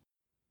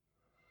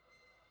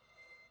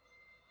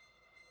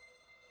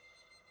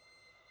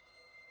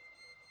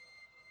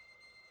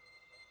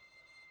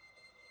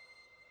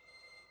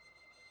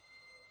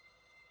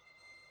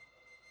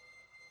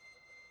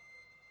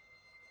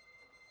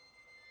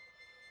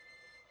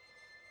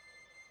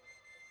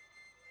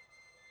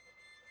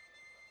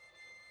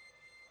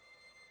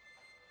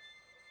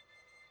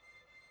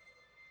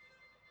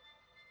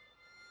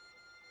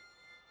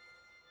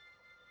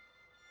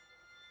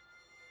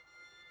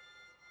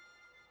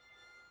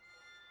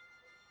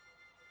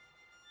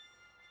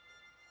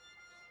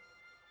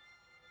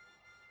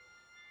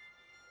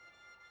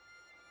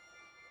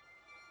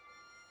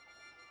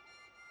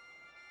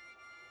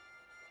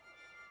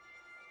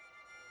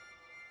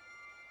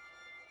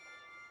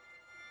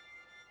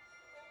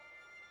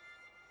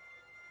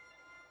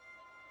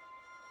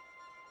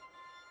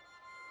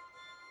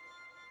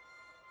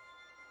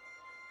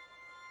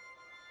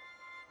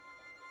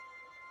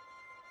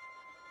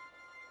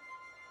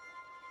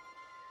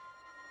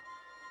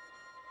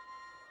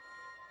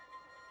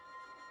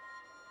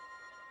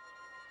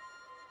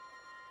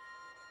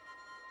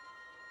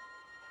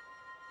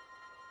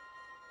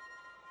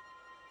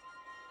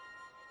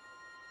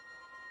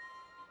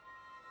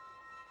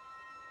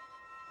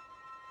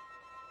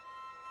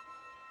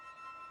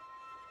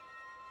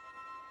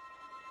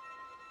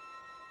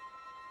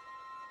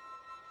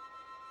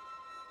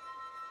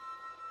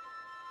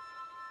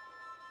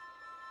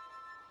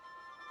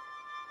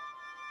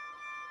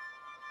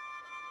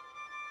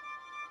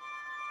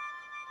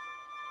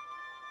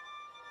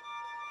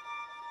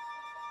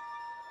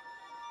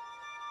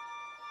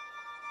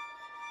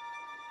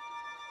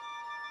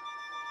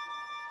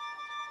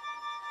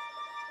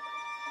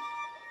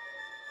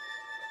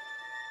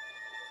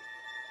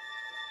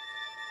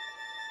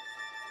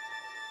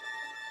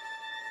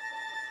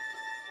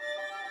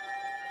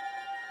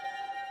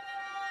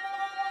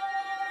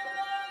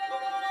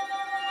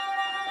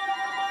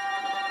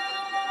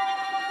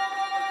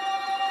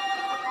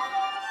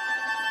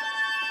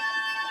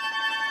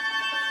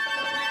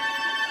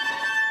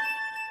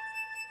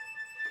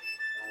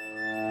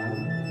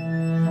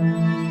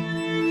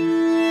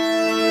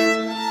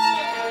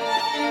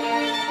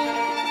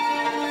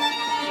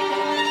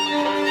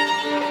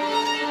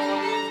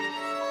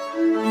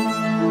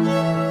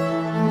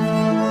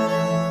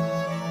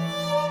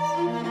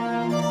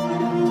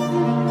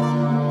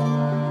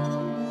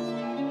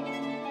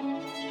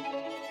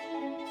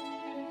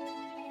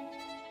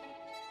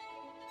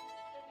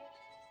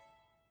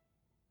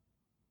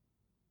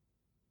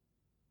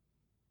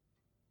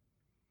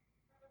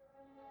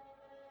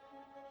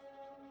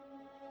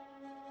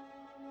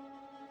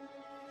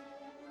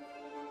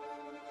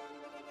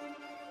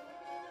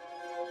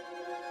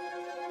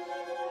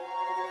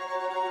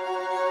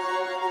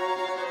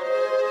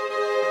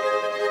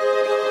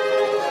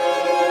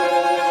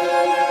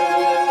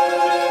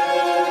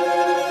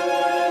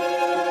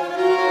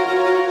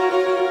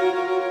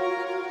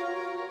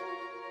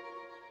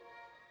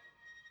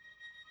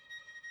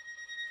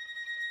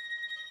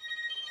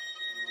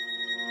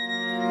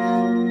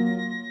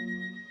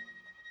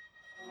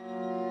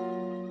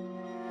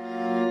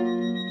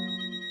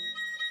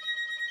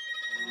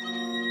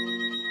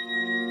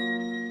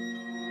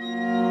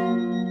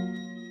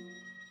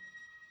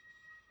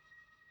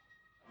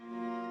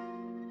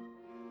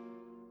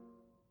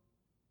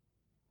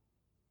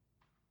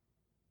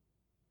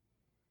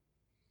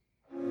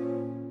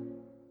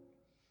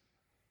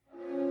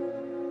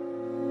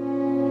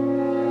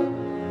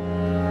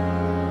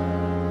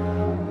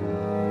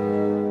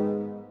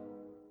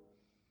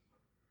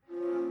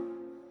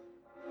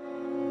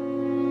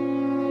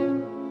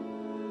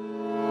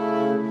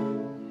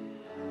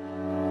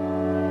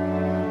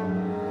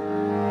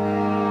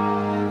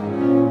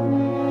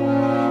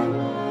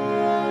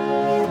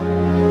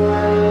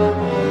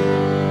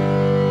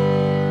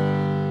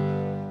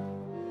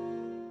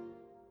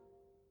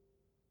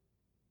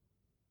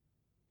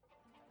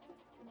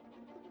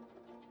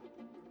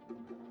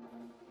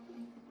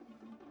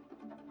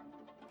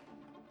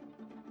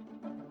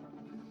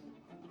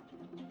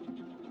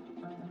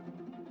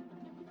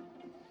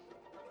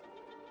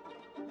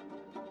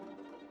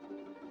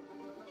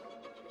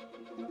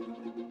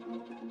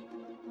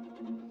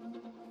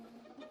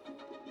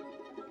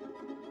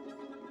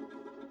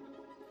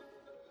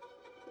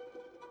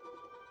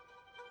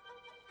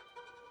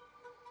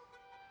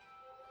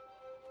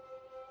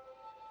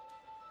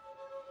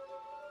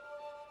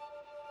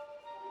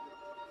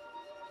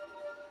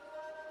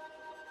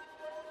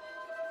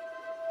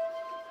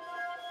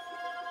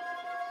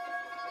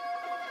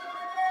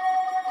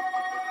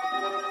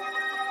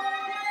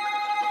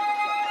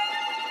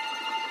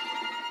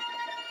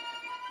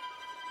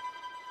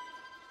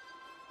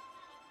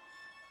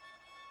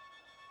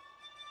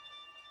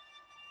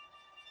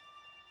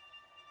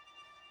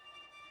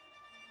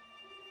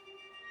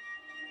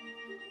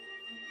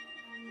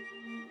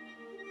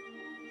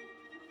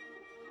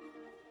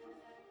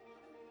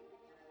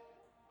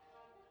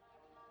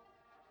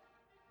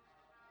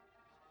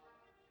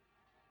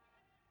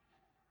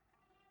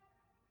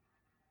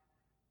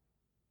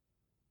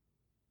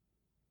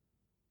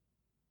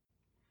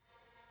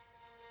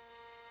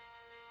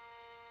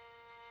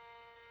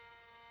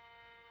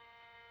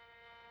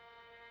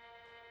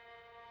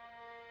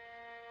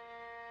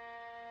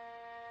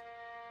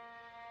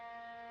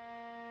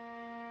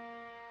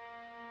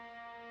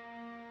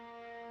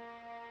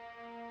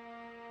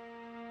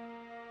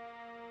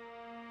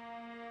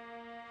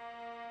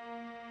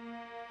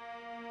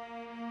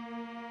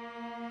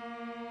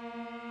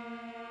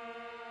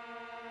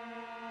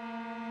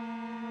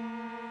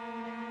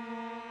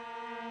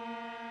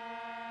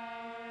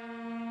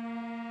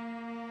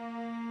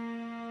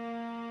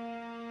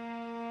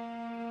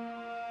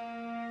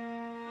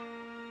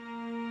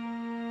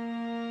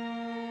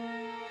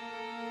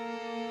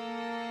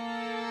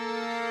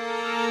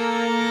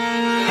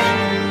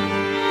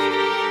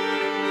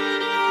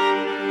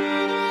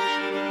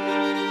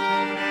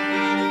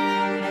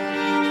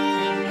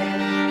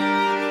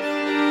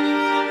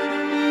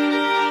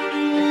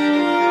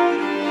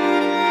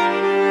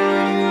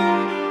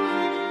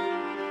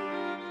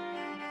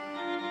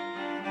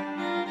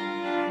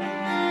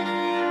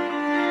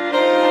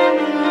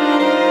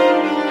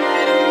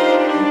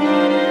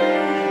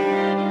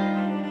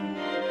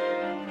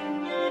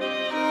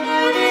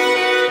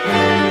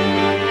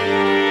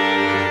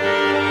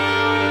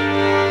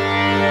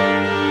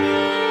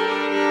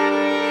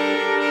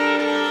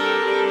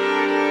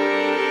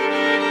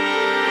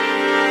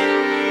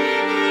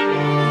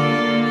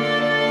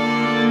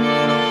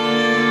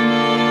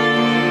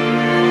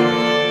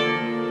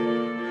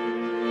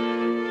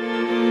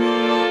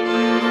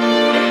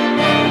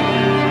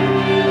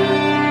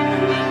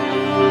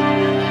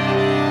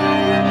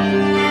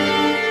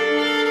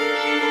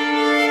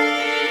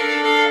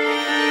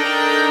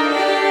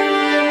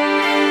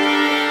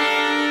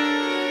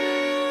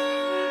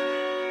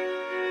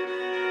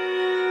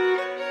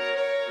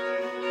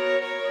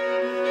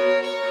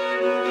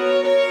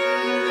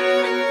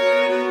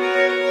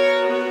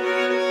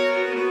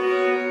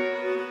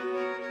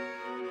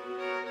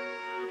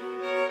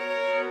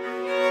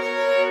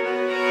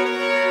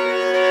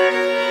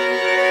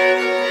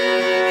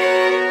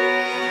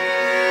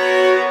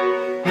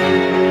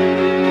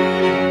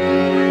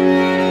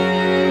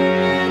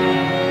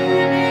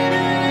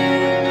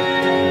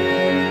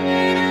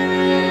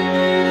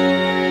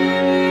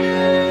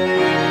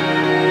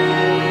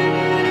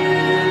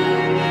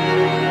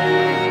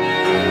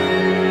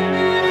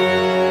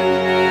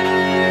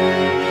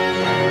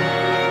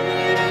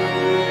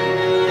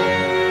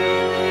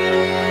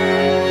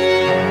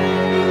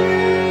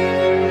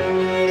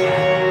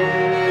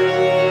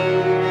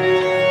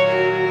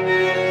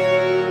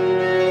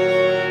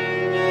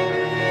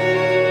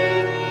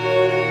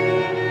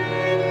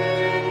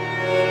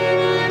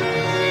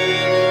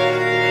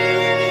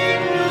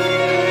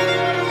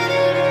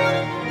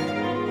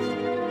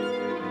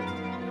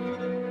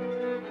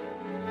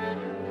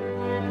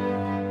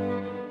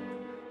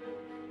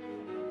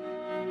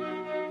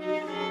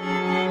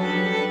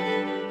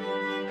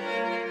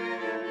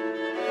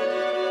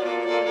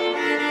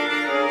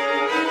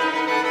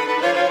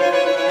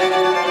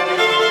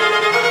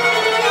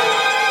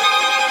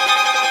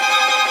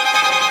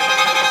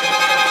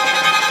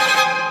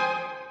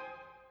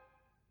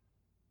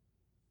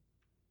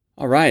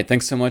 All right.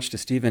 Thanks so much to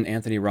Stephen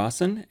Anthony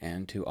Rawson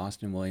and to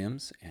Austin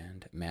Williams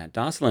and Matt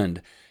Dosland.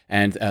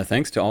 And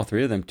thanks to all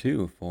three of them,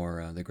 too,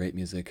 for the great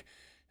music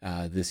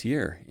this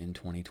year in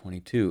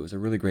 2022. It was a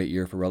really great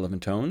year for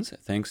Relevant Tones.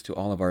 Thanks to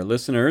all of our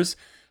listeners.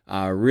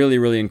 Really,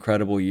 really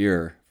incredible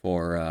year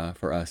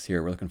for us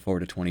here. We're looking forward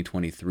to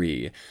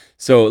 2023.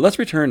 So let's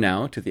return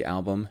now to the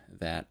album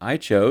that I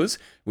chose,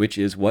 which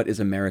is What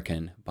is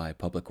American by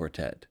Public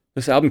Quartet.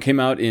 This album came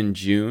out in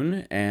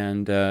June,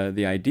 and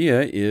the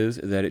idea is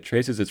that it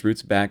traces its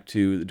roots back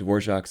to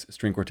Dvorak's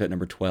String Quartet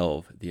number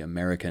 12, The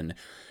American,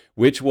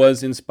 which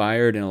was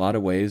inspired in a lot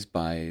of ways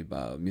by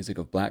music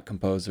of black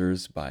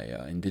composers, by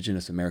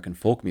indigenous American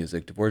folk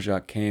music.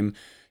 Dvorak came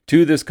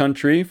to this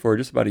country for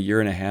just about a year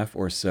and a half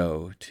or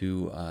so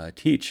to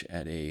teach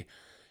at a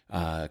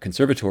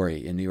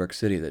conservatory in New York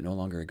City that no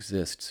longer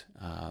exists.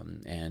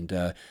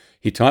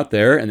 He taught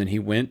there, and then he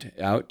went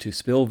out to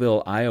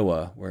Spillville,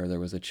 Iowa, where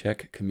there was a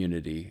Czech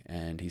community,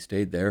 and he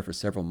stayed there for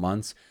several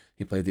months.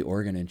 He played the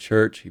organ in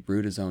church, he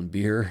brewed his own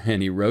beer,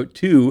 and he wrote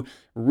 2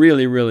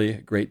 really, really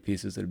great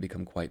pieces that have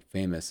become quite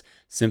famous,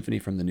 Symphony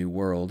from the New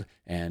World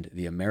and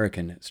the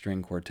American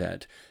String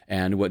Quartet.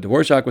 And what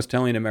Dvorak was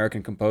telling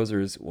American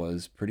composers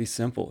was pretty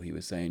simple. He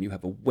was saying, you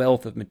have a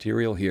wealth of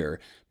material here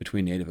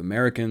between Native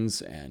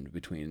Americans and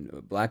between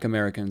Black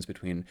Americans,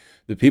 between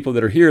the people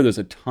that are here. There's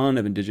a ton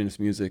of indigenous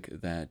music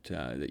that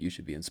you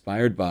should be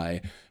inspired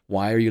by.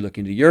 Why are you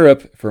looking to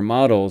Europe for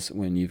models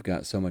when you've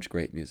got so much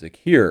great music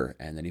here?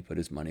 And then he put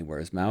his money where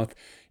his mouth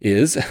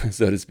is,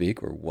 so to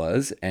speak, or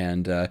was,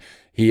 and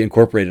he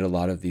incorporated a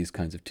lot of these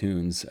kinds of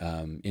tunes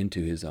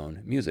into his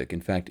own music.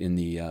 In fact, in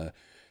the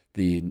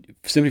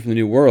Symphony from the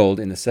New World,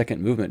 in the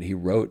second movement, he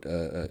wrote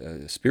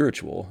a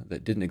spiritual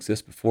that didn't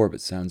exist before,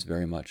 but sounds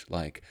very much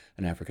like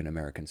an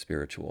African-American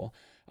spiritual.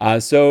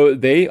 So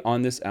they,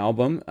 on this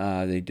album,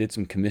 they did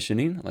some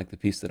commissioning, like the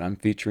piece that I'm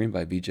featuring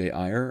by B.J.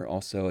 Iyer,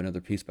 also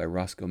another piece by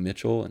Roscoe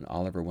Mitchell and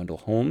Oliver Wendell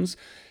Holmes.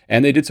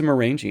 And they did some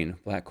arranging,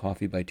 Black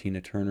Coffee by Tina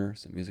Turner,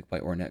 some music by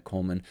Ornette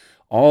Coleman,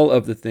 all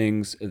of the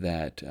things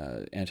that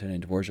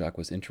Antonin Dvorak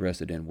was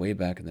interested in way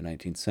back in the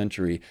 19th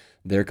century.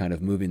 They're kind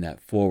of moving that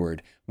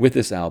forward with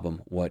this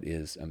album, What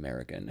is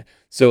American?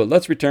 So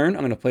let's return.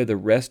 I'm going to play the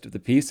rest of the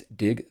piece,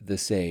 Dig the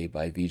Say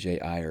by V.J.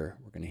 Iyer.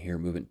 We're going to hear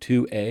movement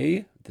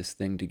 2A, This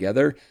Thing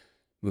Together,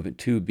 movement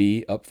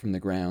 2B, Up from the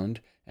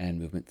Ground, and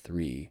movement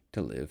 3,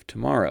 To Live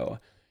Tomorrow.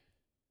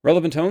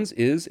 Relevant Tones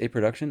is a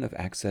production of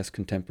Access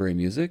Contemporary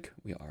Music.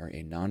 We are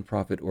a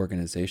nonprofit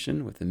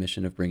organization with the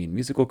mission of bringing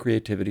musical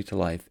creativity to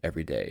life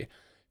every day.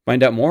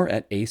 Find out more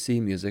at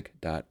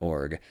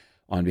acmusic.org.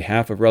 On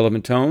behalf of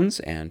Relevant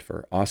Tones and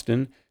for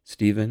Austin,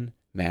 Stephen,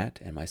 Matt,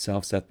 and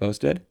myself, Seth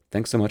Bosted,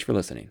 thanks so much for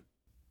listening.